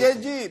उत्तर प्रदेश.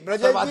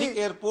 सर्वाधिक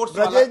एयरपोर्ट.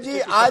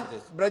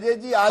 ब्रजेश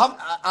जी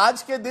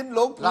आज के दिन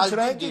लोग पूछ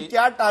रहे हैं कि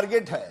क्या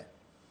टारगेट है?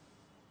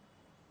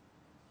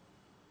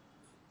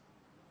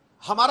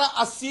 हमारा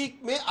 80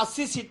 में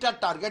 80 सीटें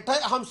टारगेट है.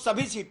 हम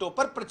सभी सीटों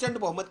पर प्रचंड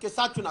बहुमत के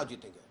साथ चुनाव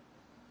जीतेंगे.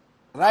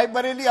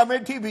 रायबरेली,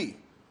 अमेठी भी.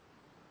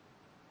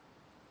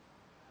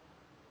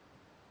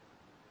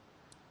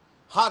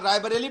 हाँ,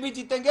 रायबरेली भी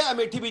जीतेंगे,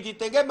 अमेठी भी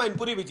जीतेंगे,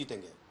 मैनपुरी भी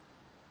जीतेंगे.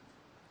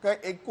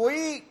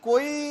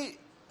 कोई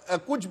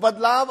कुछ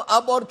बदलाव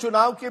अब और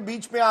चुनाव के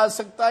बीच में आ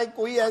सकता है?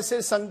 कोई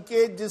ऐसे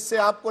संकेत जिससे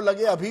आपको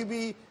लगे अभी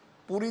भी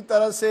पूरी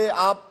तरह से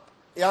आप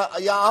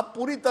या आप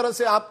पूरी तरह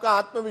से आपका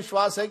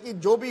आत्मविश्वास है कि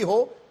जो भी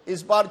हो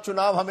इस बार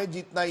चुनाव हमें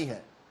जीतना ही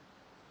है?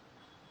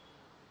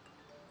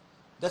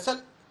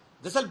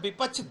 दरअसल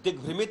विपक्ष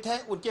दिग्भ्रमित है.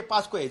 उनके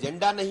पास कोई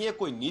एजेंडा नहीं है,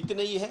 कोई नीति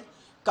नहीं है.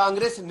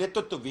 कांग्रेस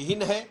नेतृत्व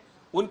विहीन है.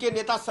 उनके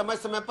नेता समय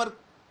समय पर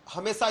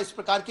हमेशा इस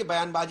प्रकार की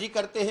बयानबाजी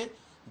करते हैं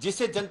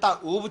जिससे जनता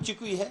ऊब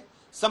चुकी है.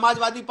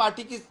 समाजवादी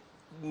पार्टी की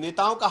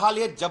नेताओं का हाल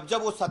है, जब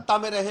जब वो सत्ता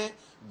में रहे,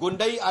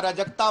 गुंडई,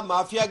 अराजकता,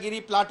 माफियागिरी,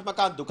 प्लाट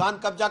मकान, दुकान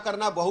कब्जा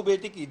करना, बहू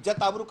बेटी की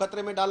इज्जत आबरू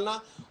खतरे में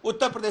डालना,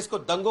 उत्तर प्रदेश को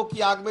दंगों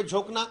की आग में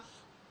झोंकना.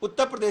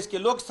 उत्तर प्रदेश के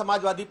लोग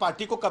समाजवादी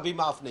पार्टी को कभी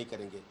माफ नहीं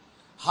करेंगे.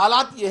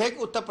 हालात यह है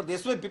कि उत्तर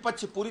प्रदेश में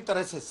विपक्ष पूरी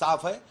तरह से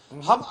साफ है.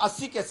 हम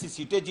 80 की 80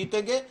 सीटें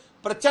जीतेंगे,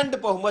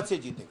 प्रचंड बहुमत से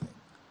जीतेंगे.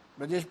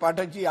 ब्रजेश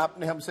पाठक जी,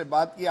 आपने हमसे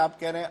बात की, आप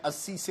कह रहे हैं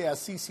 80 से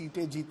 80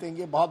 सीटें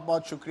जीतेंगे. बहुत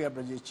बहुत शुक्रिया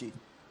ब्रजेश जी,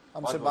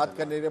 हमसे बात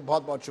करने के लिए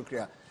बहुत बहुत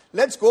शुक्रिया.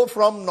 Let's go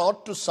from north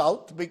to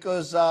south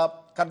because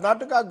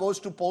Karnataka goes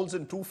to polls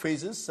in 2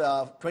 phases,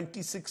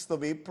 26th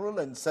of April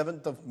and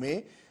 7th of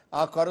May.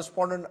 Our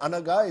correspondent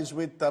Anaga is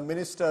with the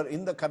minister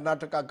in the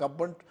Karnataka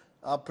government,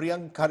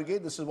 Priyank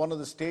Kharge. This is one of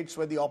the states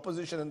where the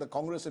opposition and the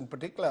Congress in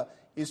particular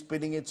is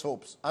pinning its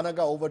hopes. Anaga,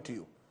 over to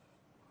you.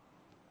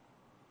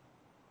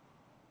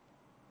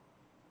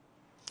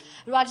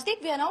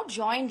 Rajdeep, we are now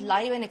joined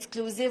live and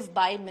exclusive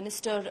by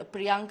Minister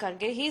Priyank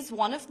Kharge. He's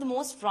one of the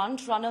most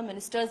front-runner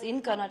ministers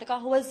in Karnataka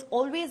who has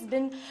always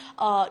been,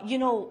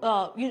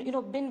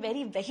 been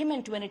very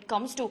vehement when it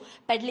comes to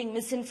peddling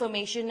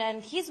misinformation,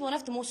 and he's one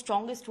of the most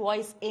strongest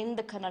voice in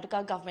the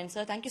Karnataka government.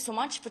 Sir, thank you so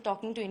much for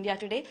talking to India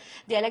today.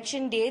 The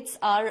election dates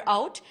are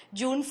out.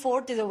 June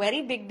 4th is a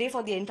very big day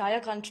for the entire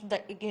country,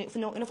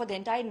 for the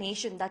entire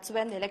nation. That's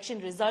when the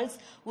election results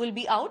will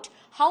be out.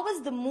 How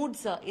is the mood,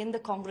 sir, in the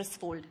Congress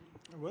fold?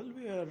 Well,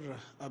 we are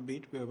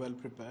upbeat, we are well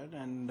prepared,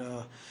 and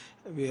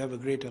we have a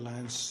great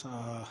alliance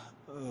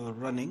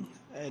running.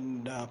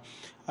 And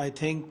I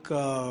think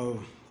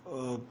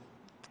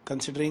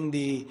considering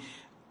the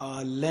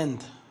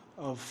length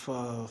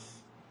of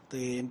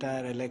the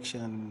entire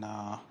election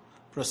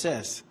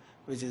process,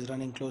 which is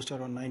running close to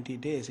around 90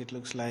 days, it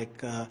looks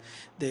like the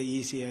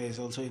ECI is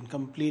also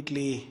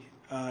completely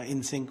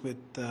in sync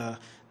with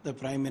the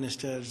Prime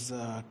Minister's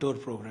tour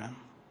program.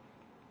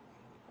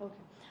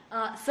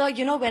 Sir,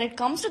 when it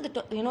comes to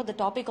the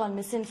topic on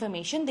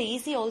misinformation, the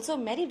EC also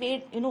made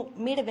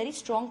a very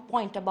strong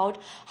point about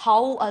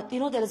how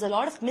there is a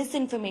lot of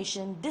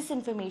misinformation,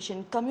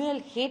 disinformation, communal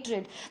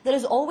hatred that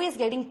is always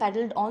getting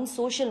peddled on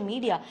social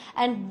media.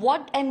 And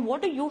what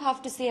do you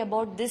have to say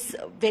about this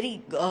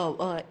very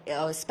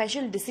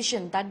special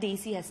decision that the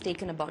EC has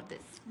taken about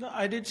this? No,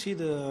 I did see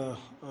the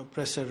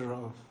presser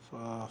of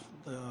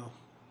the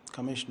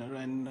Commissioner,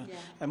 and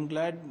I'm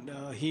glad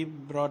he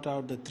brought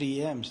out the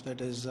 3 M's, that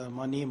is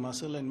money,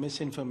 muscle and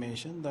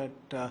misinformation,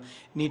 that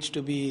needs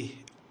to be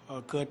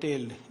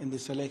curtailed in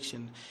this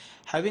election.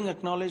 Having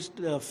acknowledged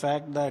the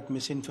fact that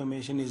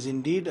misinformation is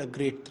indeed a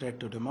great threat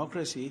to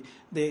democracy,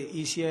 the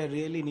ECI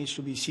really needs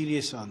to be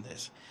serious on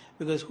this.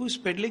 Because who's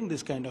peddling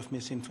this kind of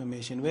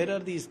misinformation? Where are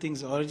these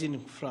things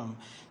originating from?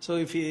 So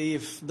if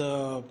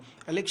the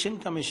Election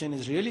Commission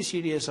is really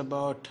serious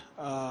about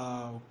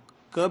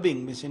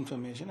curbing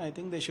misinformation, I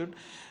think they should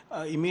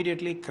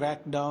immediately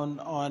crack down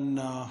on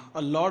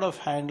a lot of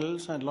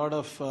handles and a lot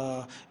of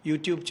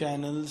YouTube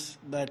channels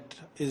that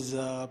is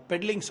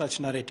peddling such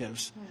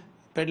narratives,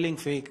 peddling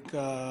fake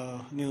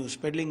news,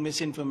 peddling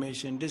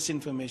misinformation,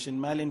 disinformation,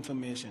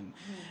 malinformation.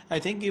 I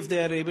think if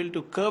they are able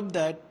to curb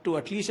that to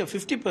at least a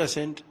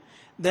 50%,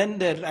 then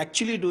they're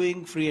actually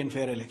doing free and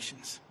fair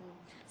elections.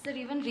 Sir,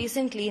 even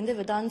recently in the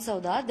Vidhan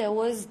Saudha, there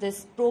was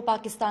this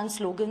pro-Pakistan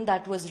slogan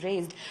that was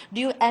raised.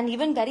 And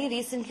even very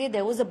recently,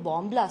 there was a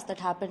bomb blast that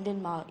happened in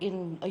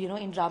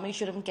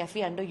Rameshwaram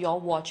Cafe under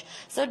your watch.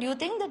 So, do you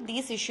think that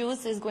these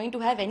issues is going to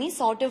have any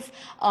sort of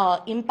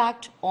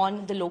impact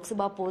on the Lok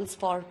Sabha polls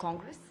for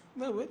Congress?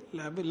 Well,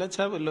 let's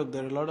have a look.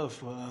 There are a lot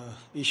of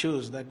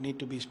issues that need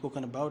to be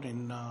spoken about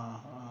in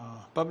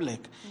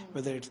public,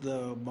 whether it's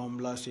the bomb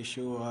blast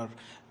issue or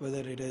whether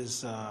it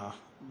is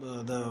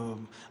the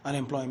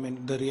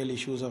unemployment, the real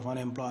issues of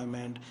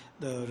unemployment,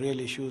 the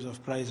real issues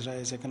of price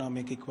rise,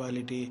 economic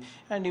equality,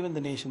 and even the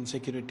nation's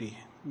security.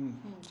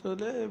 So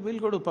we'll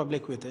go to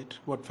public with it,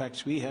 what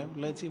facts we have.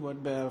 Let's see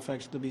what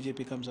facts the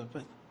BJP comes up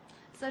with.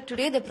 Sir,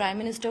 today the Prime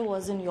Minister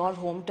was in your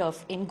home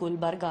turf in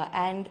Gulbarga,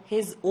 and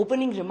his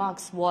opening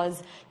remarks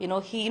was,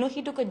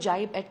 he took a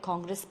jibe at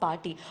Congress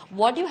party.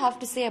 What do you have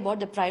to say about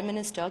the Prime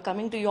Minister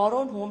coming to your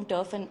own home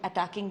turf and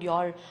attacking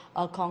your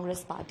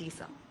Congress party,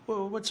 sir?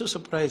 Well, what's so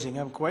surprising?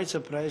 I'm quite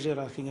surprised you're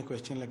asking a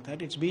question like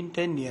that. It's been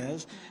 10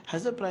 years.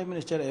 Has the Prime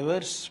Minister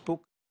ever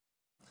spoken?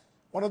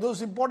 One of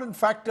those important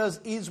factors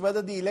is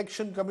whether the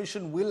Election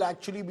Commission will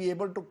actually be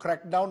able to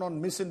crack down on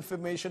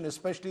misinformation,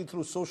 especially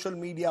through social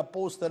media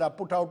posts that are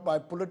put out by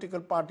political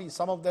parties.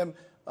 Some of them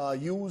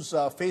use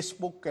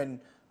Facebook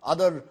and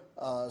other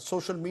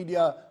social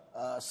media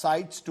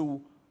sites to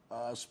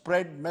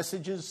spread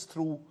messages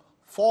through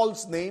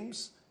false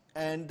names,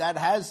 and that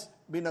has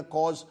been a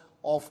cause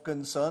of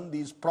concern.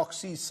 These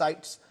proxy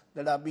sites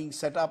that are being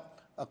set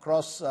up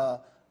across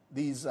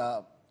these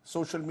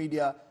social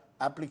media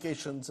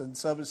applications and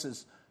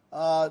services.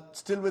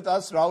 Still with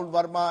us, Rahul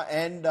Verma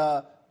and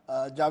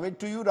Javed.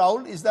 To you,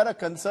 Rahul, is that a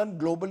concern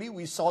globally?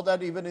 We saw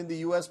that even in the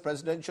US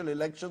presidential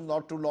election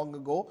not too long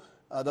ago.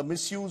 The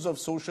misuse of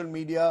social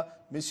media,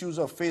 misuse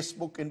of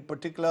Facebook in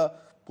particular,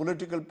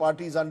 political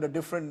parties under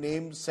different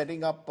names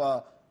setting up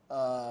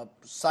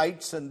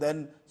sites and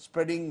then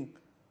spreading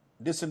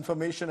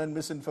disinformation and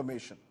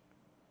misinformation.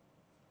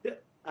 Yeah,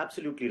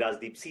 absolutely,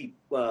 Rajdeep. See,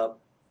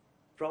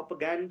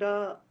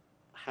 propaganda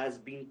has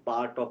been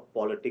part of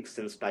politics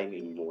since time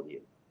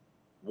immemorial.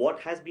 What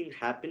has been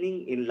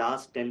happening in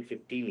last 10,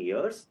 15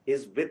 years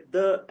is with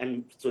the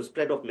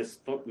spread of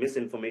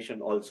misinformation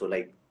also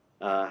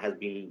has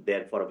been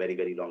there for a very,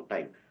 very long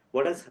time.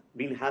 What has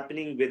been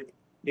happening with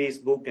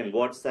Facebook and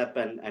WhatsApp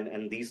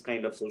and these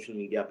kind of social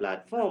media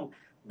platform,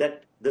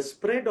 that the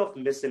spread of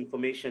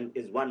misinformation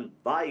is one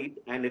wide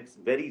and it's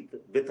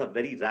with a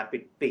very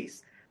rapid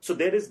pace. So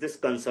there is this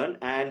concern,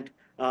 and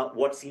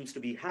what seems to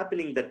be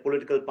happening that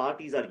political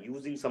parties are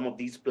using some of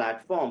these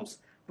platforms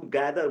to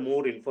gather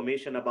more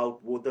information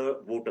about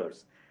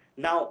voters.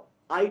 Now,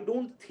 I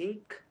don't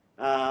think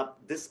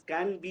this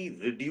can be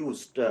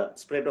reduced,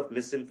 spread of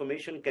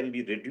misinformation can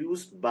be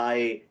reduced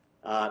by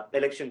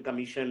election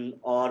commission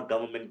or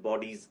government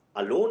bodies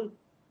alone.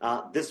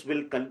 This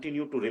will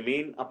continue to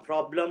remain a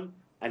problem,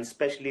 and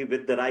especially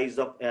with the rise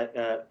of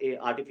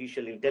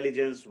artificial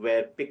intelligence,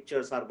 where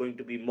pictures are going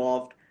to be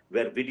morphed,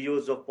 where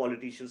videos of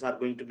politicians are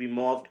going to be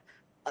morphed,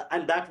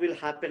 and that will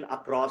happen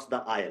across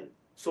the aisle.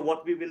 So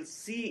what we will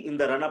see in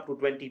the run-up to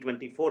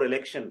 2024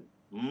 election,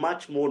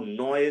 much more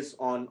noise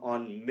on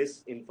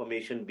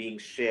misinformation being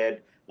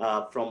shared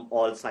from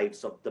all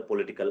sides of the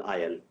political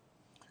aisle.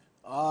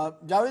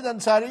 Javed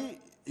Ansari,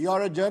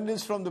 you're a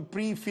journalist from the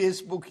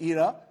pre-Facebook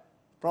era.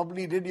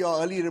 Probably did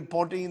your early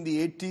reporting in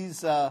the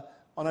 80s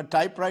on a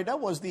typewriter.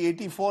 Was the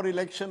 84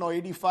 election or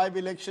 85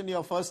 election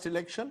your first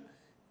election?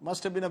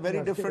 Must have been a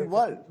very different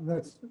world.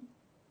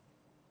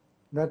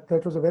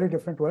 That was a very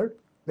different world.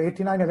 The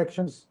 89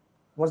 elections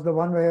was the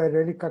one where I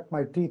really cut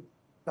my teeth.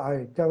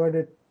 I covered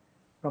it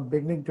from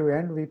beginning to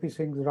end, VP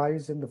Singh's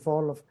rise in the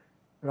fall of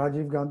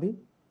Rajiv Gandhi.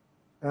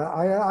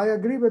 I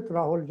agree with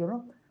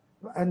Rahul,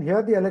 and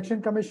here the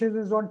Election Commission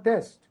is on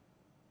test,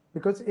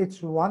 because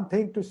it's one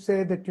thing to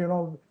say that,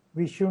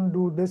 we shouldn't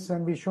do this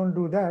and we shouldn't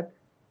do that,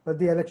 but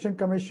the Election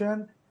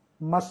Commission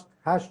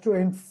has to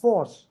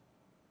enforce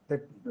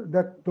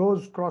that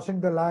those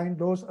crossing the line,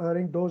 those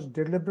erring, those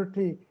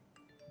deliberately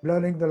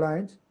blurring the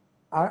lines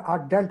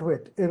are dealt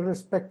with,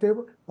 irrespective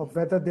of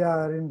whether they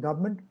are in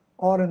government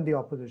or in the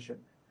opposition.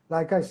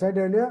 Like I said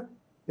earlier,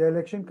 the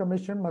Election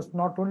Commission must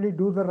not only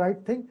do the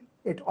right thing,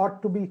 it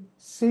ought to be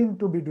seen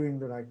to be doing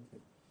the right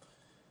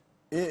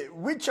thing.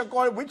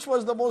 Which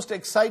was the most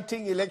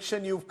exciting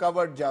election you've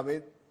covered,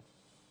 Javed?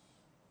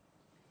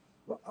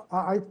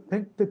 I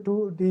think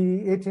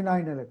the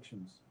 89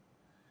 elections.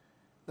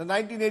 The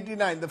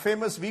 1989, the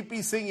famous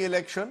VP Singh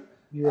election,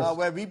 yes.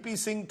 Where VP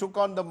Singh took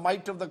on the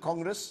might of the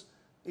Congress.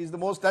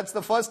 That's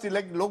the first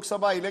Lok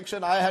Sabha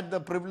election I had the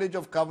privilege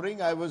of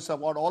covering. I was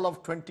about all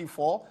of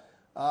 24.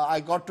 I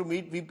got to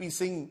meet VP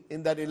Singh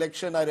in that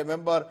election. I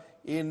remember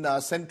in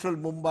central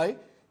Mumbai.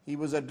 He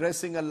was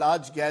addressing a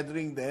large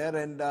gathering there,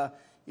 and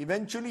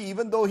eventually,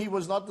 even though he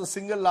was not the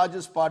single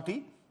largest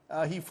party,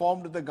 he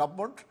formed the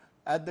government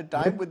at the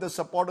time with the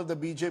support of the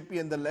BJP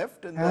and the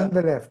left. And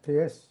the left,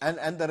 yes.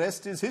 And the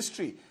rest is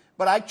history.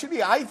 But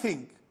actually, I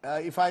think,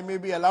 if I may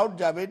be allowed,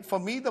 Javed, for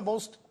me the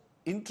most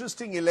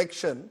interesting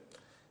election,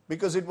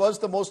 because it was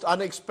the most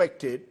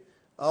unexpected,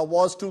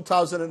 was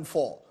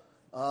 2004.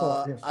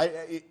 Yes.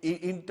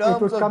 In terms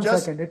it would of come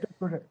just... second. It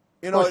would,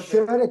 for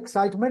sheer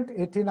excitement,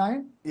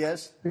 89.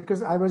 Yes.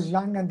 Because I was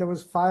young and there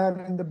was fire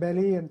in the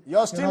belly. And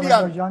you're still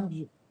young.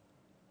 When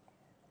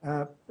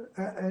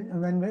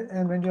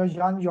you're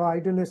young, you're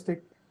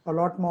idealistic, a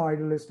lot more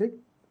idealistic.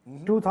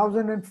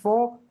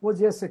 2004 was,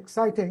 yes,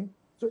 exciting.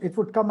 So it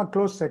would come a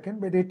close second,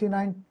 but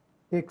 89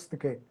 takes the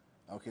cake.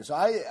 Okay, so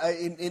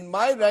in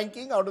my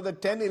ranking, out of the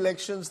 10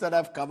 elections that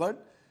I've covered,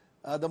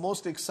 the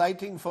most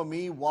exciting for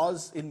me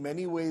was in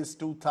many ways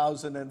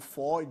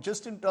 2004,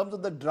 just in terms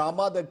of the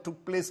drama that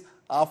took place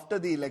after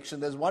the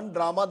election. There's one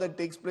drama that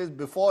takes place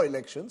before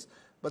elections,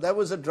 but that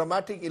was a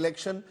dramatic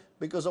election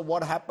because of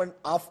what happened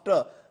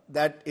after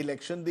that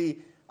election. The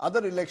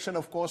other election,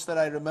 of course, that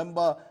I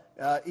remember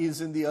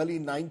is in the early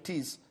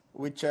 90s,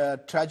 which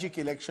tragic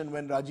election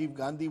when Rajiv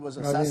Gandhi was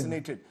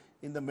assassinated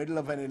in the middle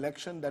of an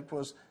election. That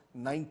was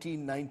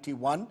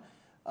 1991.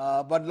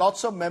 But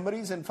lots of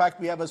memories. In fact,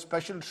 we have a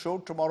special show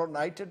tomorrow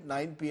night at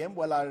 9 p.m.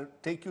 Well, I'll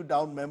take you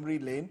down memory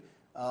lane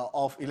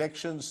of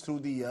elections through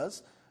the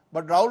years.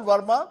 But Rahul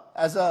Verma,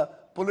 as a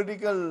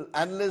political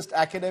analyst,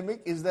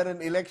 academic, is there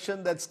an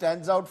election that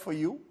stands out for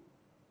you?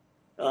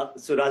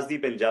 So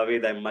Rajdeep and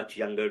Javed, I'm much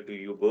younger to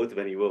you both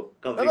when you were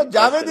covering. No,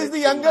 Javed is the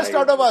youngest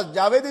out of us.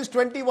 Javed is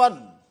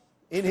 21.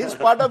 In his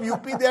part of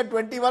UP, they are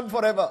 21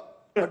 forever.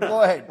 But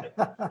go ahead.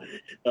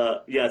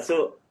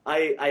 So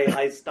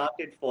I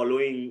started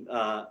following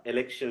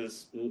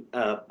elections.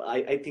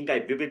 I think I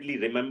vividly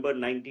remember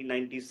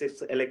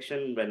 1996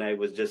 election when I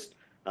was just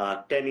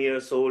 10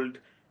 years old.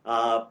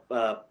 And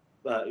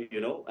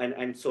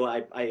so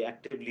I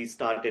actively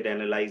started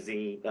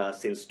analyzing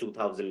since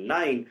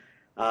 2009.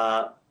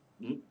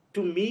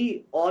 To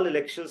me, all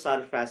elections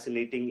are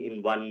fascinating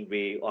in one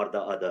way or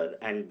the other,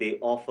 and they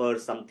offer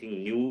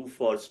something new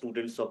for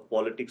students of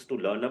politics to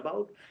learn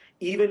about,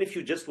 even if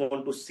you just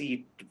want to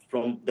see it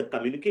from the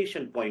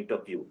communication point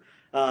of view.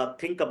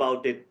 Think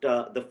about it,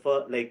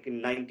 like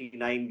in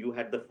 99, you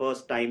had the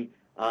first time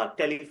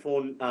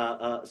telephone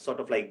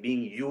sort of like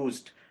being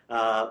used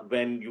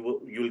when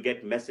you'll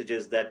get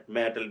messages that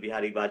मैं अटल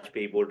बिहारी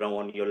वाजपेयी बोल रहा हूँ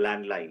on your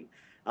landline.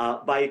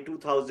 By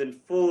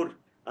 2004,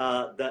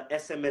 the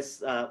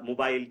SMS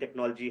mobile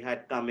technology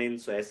had come in,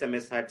 so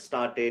SMS had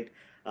started.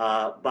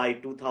 By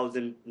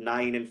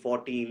 2009 and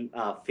 14,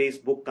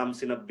 Facebook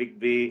comes in a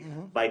big way.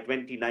 By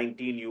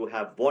 2019, you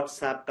have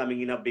WhatsApp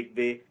coming in a big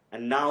way.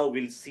 And now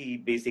we'll see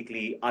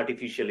basically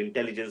artificial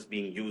intelligence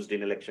being used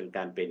in election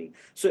campaigning.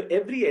 So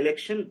every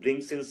election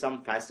brings in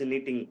some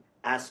fascinating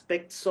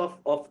aspects of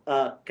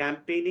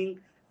campaigning.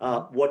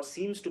 What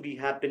seems to be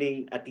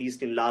happening, at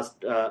least in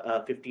last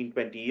 15,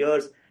 20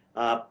 years,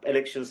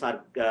 elections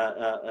are,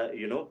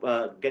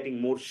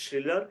 getting more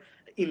shriller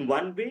in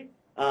one way.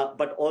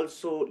 but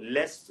also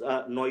less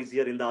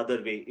noisier in the other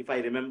way. If I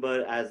remember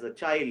as a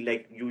child,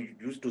 like you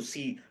used to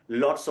see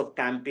lots of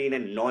campaign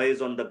and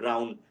noise on the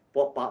ground,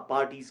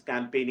 parties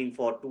campaigning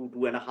for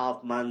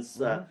 2.5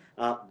 months.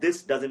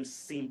 This doesn't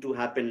seem to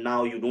happen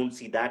now. You don't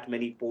see that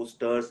many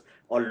posters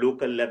or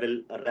local level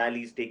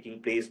rallies taking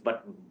place,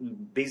 but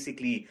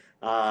basically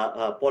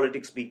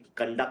politics being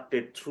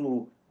conducted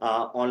through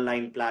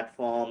online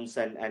platforms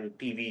and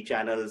TV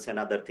channels and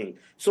other things.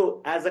 So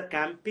as a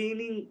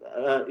campaigning,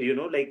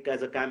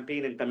 as a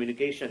campaign and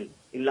communication,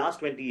 in last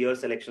 20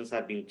 years, elections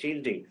have been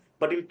changing.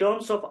 But in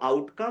terms of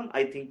outcome,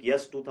 I think,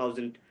 yes,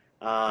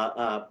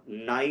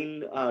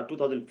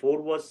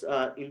 2004 was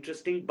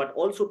interesting, but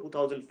also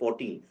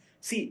 2014.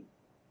 See,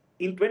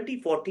 in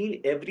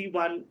 2014,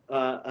 everyone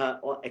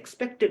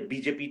expected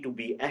BJP to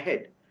be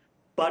ahead.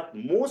 But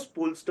most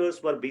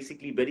pollsters were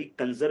basically very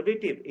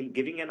conservative in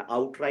giving an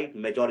outright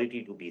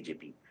majority to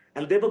BJP.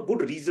 And there were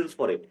good reasons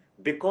for it.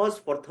 Because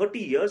for 30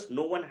 years,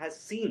 no one has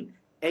seen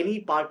any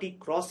party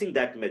crossing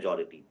that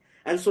majority.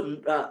 And so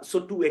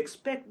to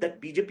expect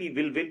that BJP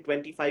will win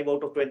 25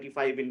 out of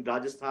 25 in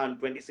Rajasthan,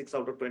 26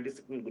 out of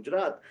 26 in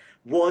Gujarat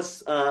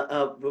was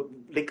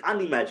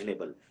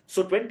unimaginable.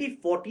 So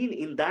 2014,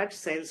 in that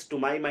sense, to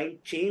my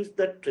mind, changed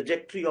the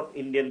trajectory of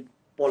Indian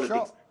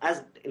politics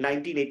as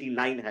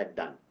 1989 had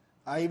done.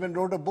 I even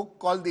wrote a book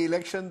called The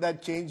Election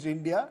That Changed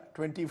India,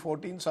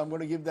 2014. So I'm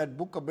going to give that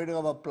book a bit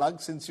of a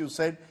plug since you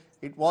said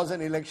it was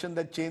an election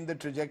that changed the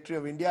trajectory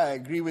of India. I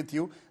agree with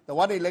you. The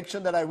one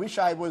election that I wish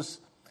I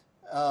was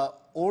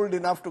old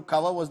enough to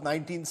cover was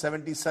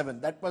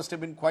 1977. That must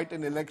have been quite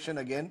an election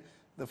again.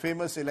 The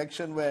famous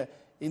election where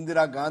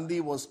Indira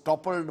Gandhi was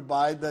toppled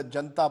by the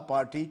Janata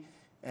Party.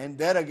 And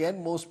there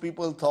again, most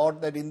people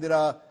thought that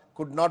Indira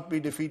could not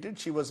be defeated.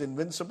 She was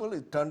invincible.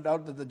 It turned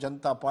out that the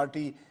Janata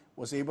Party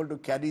was able to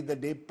carry the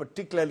day,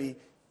 particularly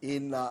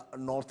in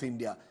North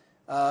India.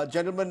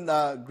 Gentlemen,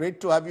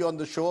 great to have you on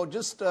the show.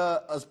 Just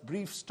a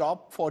brief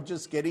stop for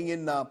just getting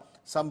in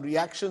some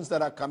reactions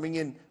that are coming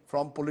in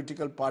from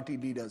political party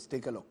leaders.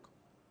 Take a look.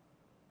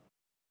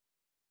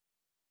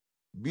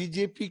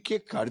 BJP के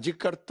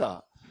कार्यकर्ता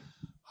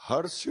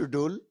हर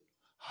schedule,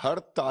 हर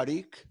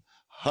तारीख,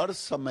 हर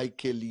समय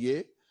के लिए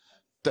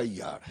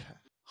तैयार है।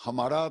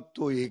 हमारा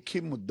तो एक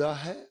ही मुद्दा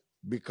है,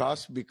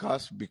 विकास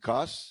विकास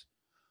विकास।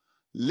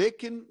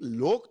 लेकिन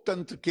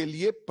लोकतंत्र के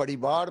लिए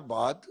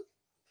परिवारवाद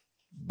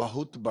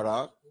बहुत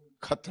बड़ा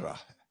खतरा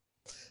है।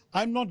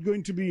 I'm not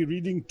going to be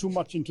reading too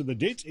much into the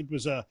date. It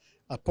was a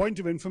point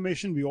of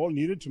information we all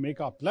needed to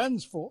make our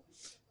plans for.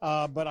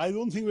 But I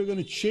don't think we're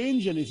going to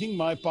change anything.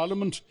 My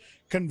Parliament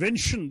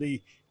convention, the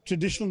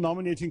traditional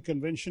nominating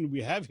convention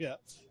we have here,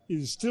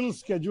 is still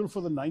scheduled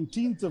for the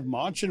 19th of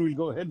March, and we'll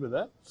go ahead with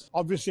that.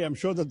 Obviously, I'm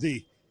sure that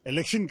the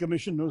Election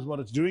Commission knows what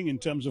it's doing in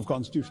terms of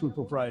constitutional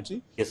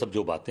propriety. ये सब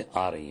जो बातें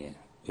आ रही हैं,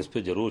 इस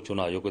पे जरूर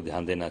चुनाव आयोग को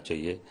ध्यान देना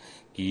चाहिए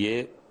कि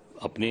ये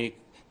अपनी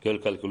केवल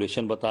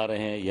कैलकुलेशन बता रहे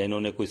हैं या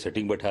इन्होंने कोई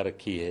सेटिंग बैठा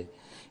रखी है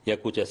या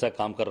कुछ ऐसा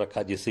काम कर रखा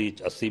है जिससे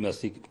 80 में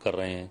 80 कर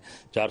रहे हैं।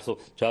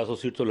 400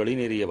 सीट तो लड़ी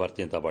नहीं रही है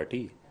भारतीय जनता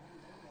पार्टी,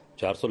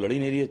 400 लड़ी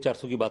नहीं रही है,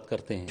 400 की बात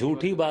करते हैं,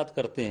 झूठी बात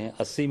करते हैं,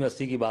 80 में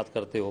 80 की बात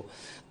करते हो।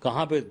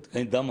 कहाँ पे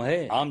कहीं दम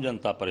है? आम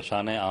जनता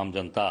परेशान है, आम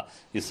जनता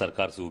इस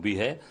सरकार से उबी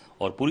है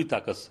और पूरी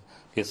ताकत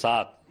के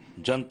साथ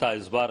जनता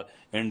इस बार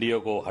एनडीए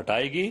को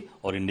हटाएगी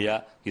और इंडिया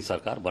की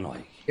सरकार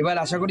बनवाएगी। এবার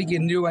আশা করি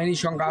কেন্দ্রীয় বাহিনীর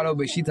সংখ্যা আরো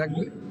বেশি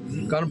থাকবে,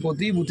 কারণ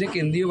প্রতি বুথে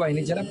কেন্দ্রীয়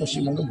বাহিনী ছাড়া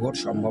পশ্চিমবঙ্গে ভোট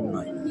সম্ভব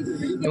নয়।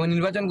 এবং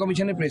নির্বাচন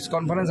কমিশনের প্রেস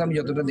কনফারেন্স আমি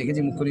যতটা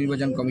দেখেছি মুখ্য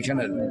নির্বাচন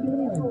কমিশনার,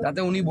 তাতে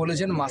উনি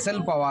বলেছেন মাসেল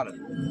পাওয়ার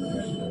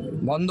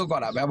বন্ধ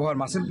করা,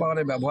 মাসেল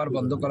পাওয়ারের ব্যবহার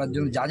বন্ধ করার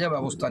জন্য যা যা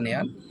ব্যবস্থা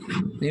নেওয়ার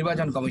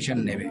নির্বাচন কমিশন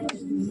নেবে।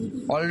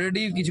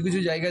 অলরেডি কিছু কিছু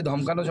জায়গায়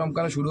ধমকানো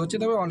চমকানো শুরু হচ্ছে,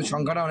 তবে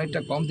সংখ্যাটা অনেকটা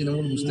কম।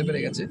 তৃণমূল বুঝতে পেরে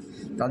গেছে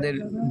তাদের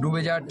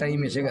ডুবে যাওয়ার টাইম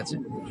এসে গেছে।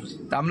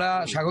 তা আমরা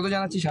স্বাগত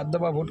জানাচ্ছি 7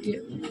 দফা ভোটকে।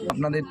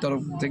 আপনাদের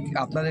তরফ থেকে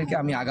আপনাদেরকে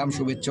আমি আগাম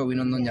শুভেচ্ছা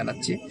অভিনন্দন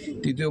জানাচ্ছি।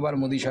 তৃতীয়বার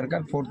মোদী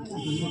সরকার 4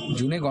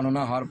 জুনে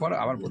গণনা হওয়ার পর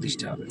আবার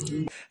প্রতিষ্ঠা হবে।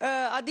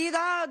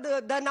 Adida,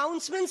 the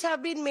announcements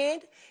have been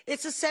made.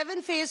 It's a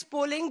 7-phase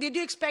polling. Did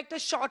you expect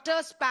a shorter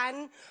span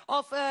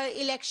of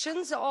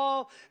elections,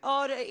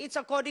 or it's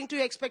according to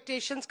your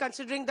expectations,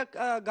 considering the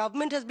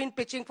government has been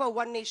pitching for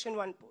one nation,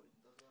 one poll?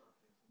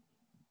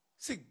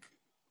 See,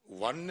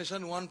 one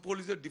nation, one poll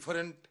is a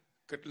different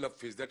kettle of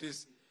fish. That is,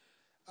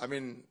 I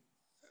mean,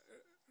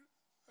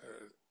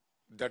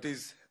 that is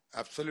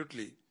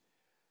absolutely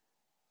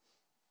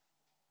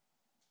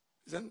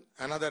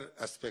another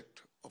aspect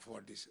of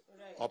what is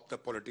of the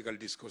political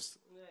discourse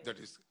that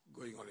is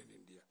going on in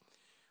India.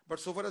 But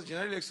so far as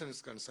general election is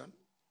concerned,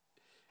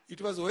 it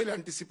was well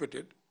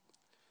anticipated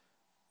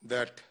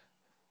that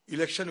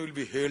election will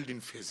be held in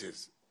phases.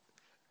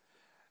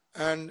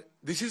 And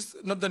this is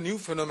not the new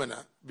phenomena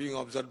being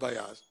observed by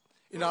us.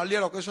 In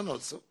earlier occasion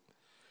also,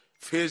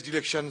 phased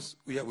elections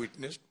we have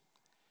witnessed.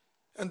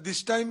 And this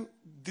time,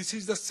 this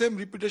is the same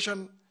repetition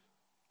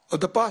of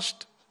the past.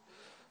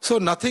 So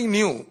nothing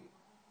new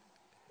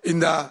in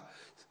the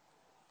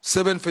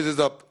 7 phases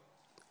of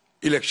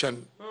election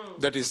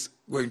that is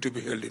going to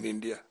be held in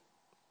India.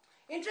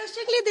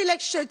 Interestingly,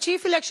 the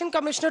Chief Election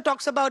Commissioner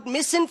talks about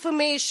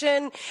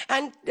misinformation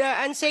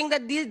and saying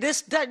that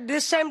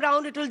this time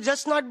round it will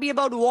just not be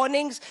about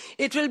warnings,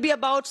 it will be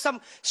about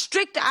some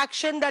strict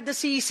action that the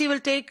CEC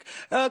will take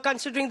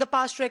considering the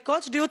past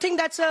records. Do you think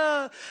that's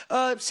a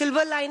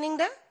silver lining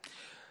there?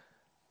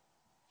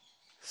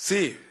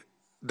 See,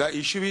 the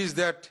issue is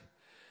that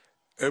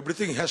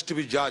everything has to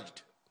be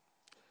judged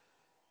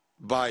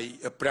by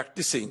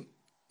practicing,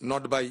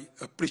 not by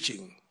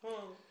preaching.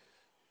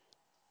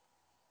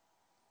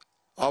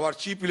 Our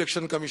Chief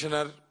Election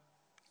Commissioner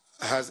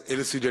has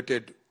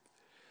elucidated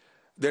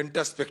the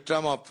entire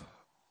spectrum of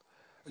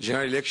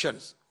general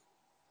elections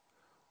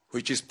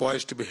which is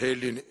poised to be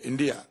held in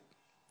India.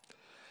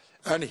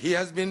 And he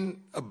has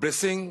been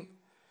bracing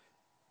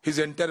his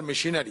entire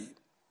machinery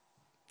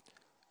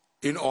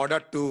in order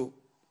to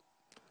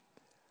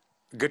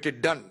get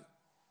it done.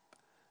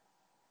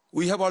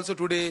 We have also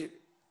today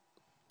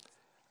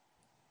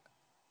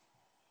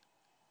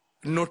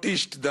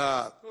noticed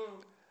the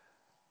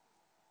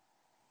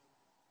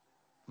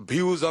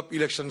views of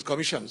election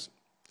commissions,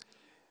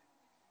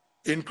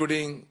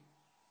 including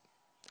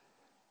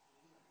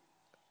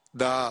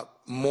the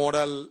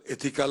moral,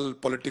 ethical,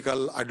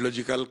 political,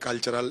 ideological,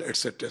 cultural,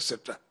 etc.,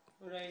 etc.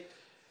 Right.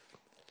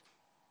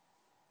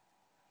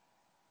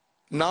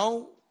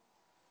 Now,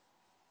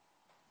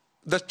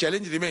 the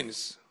challenge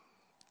remains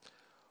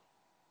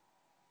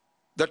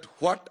that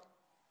what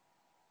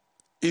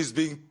is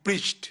being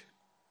preached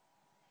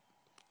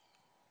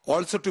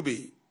also to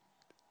be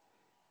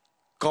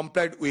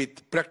complied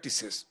with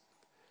practices.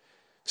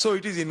 So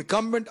it is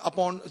incumbent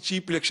upon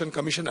Chief Election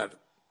Commissioner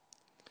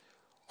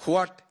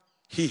what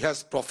he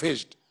has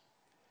professed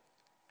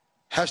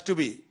has to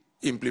be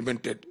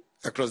implemented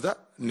across the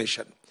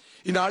nation.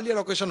 In earlier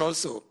occasion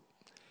also,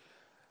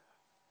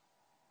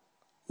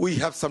 we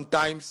have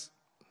sometimes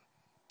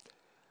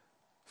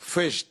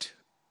faced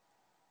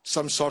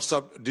some sorts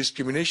of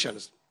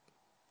discriminations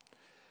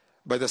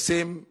by the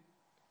same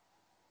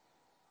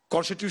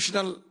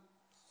constitutional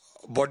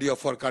body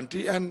of our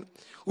country, and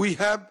we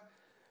have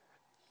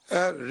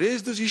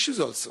raised those issues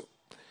also.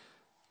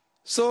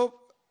 So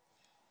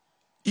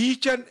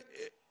each and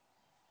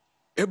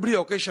every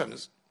occasion,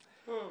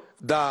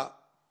 the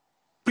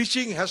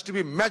preaching has to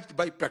be matched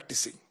by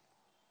practicing.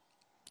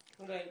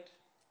 Right.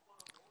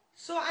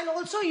 So, and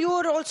also you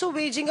are also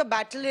waging a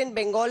battle in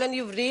Bengal, and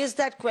you've raised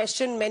that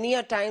question many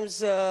a times,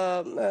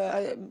 sir,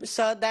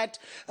 that,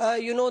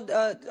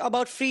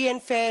 about free and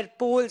fair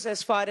polls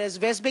as far as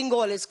West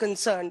Bengal is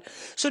concerned.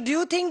 So do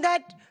you think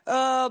that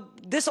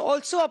this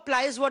also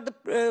applies, what the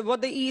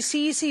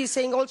CEC is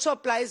saying also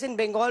applies in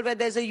Bengal, where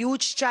there's a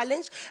huge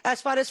challenge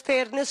as far as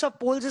fairness of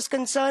polls is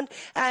concerned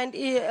and,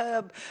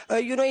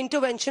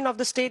 intervention of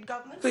the state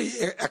government?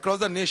 Across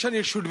the nation,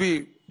 it should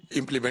be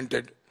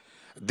implemented.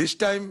 This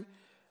time,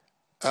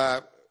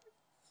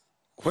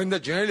 when the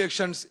general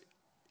elections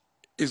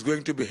is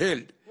going to be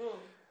held,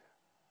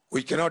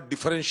 we cannot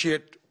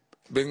differentiate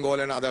Bengal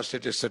and other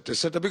states, etc.,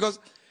 etc., because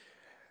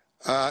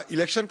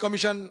Election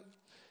Commission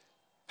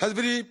has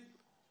very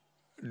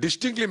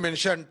distinctly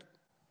mentioned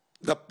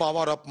the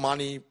power of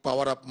money,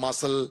 power of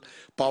muscle,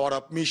 power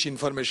of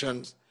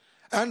misinformation,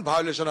 and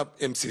violation of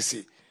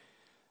MCC.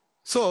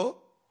 So,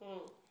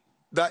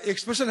 the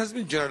expression has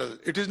been general.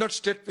 It is not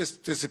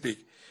state-specific.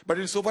 But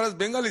insofar as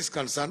Bengal is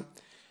concerned,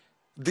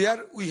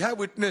 there we have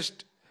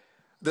witnessed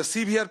the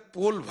severe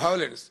poll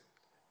violence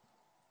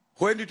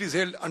when it is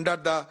held under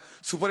the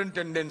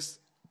superintendents,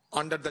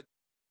 under the...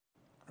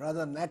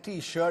 Rather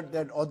natty shirt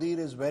that Odir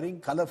is wearing,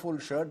 colourful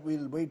shirt.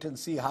 We'll wait and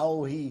see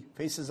how he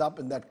faces up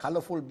in that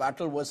colourful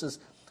battle versus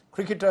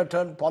cricketer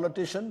turned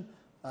politician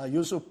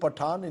Yusuf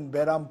Pathan in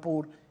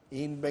Behrampur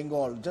in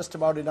Bengal. Just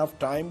about enough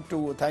time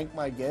to thank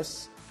my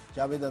guests,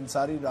 Javed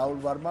Ansari,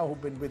 Rahul Verma,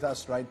 who've been with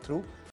us right through.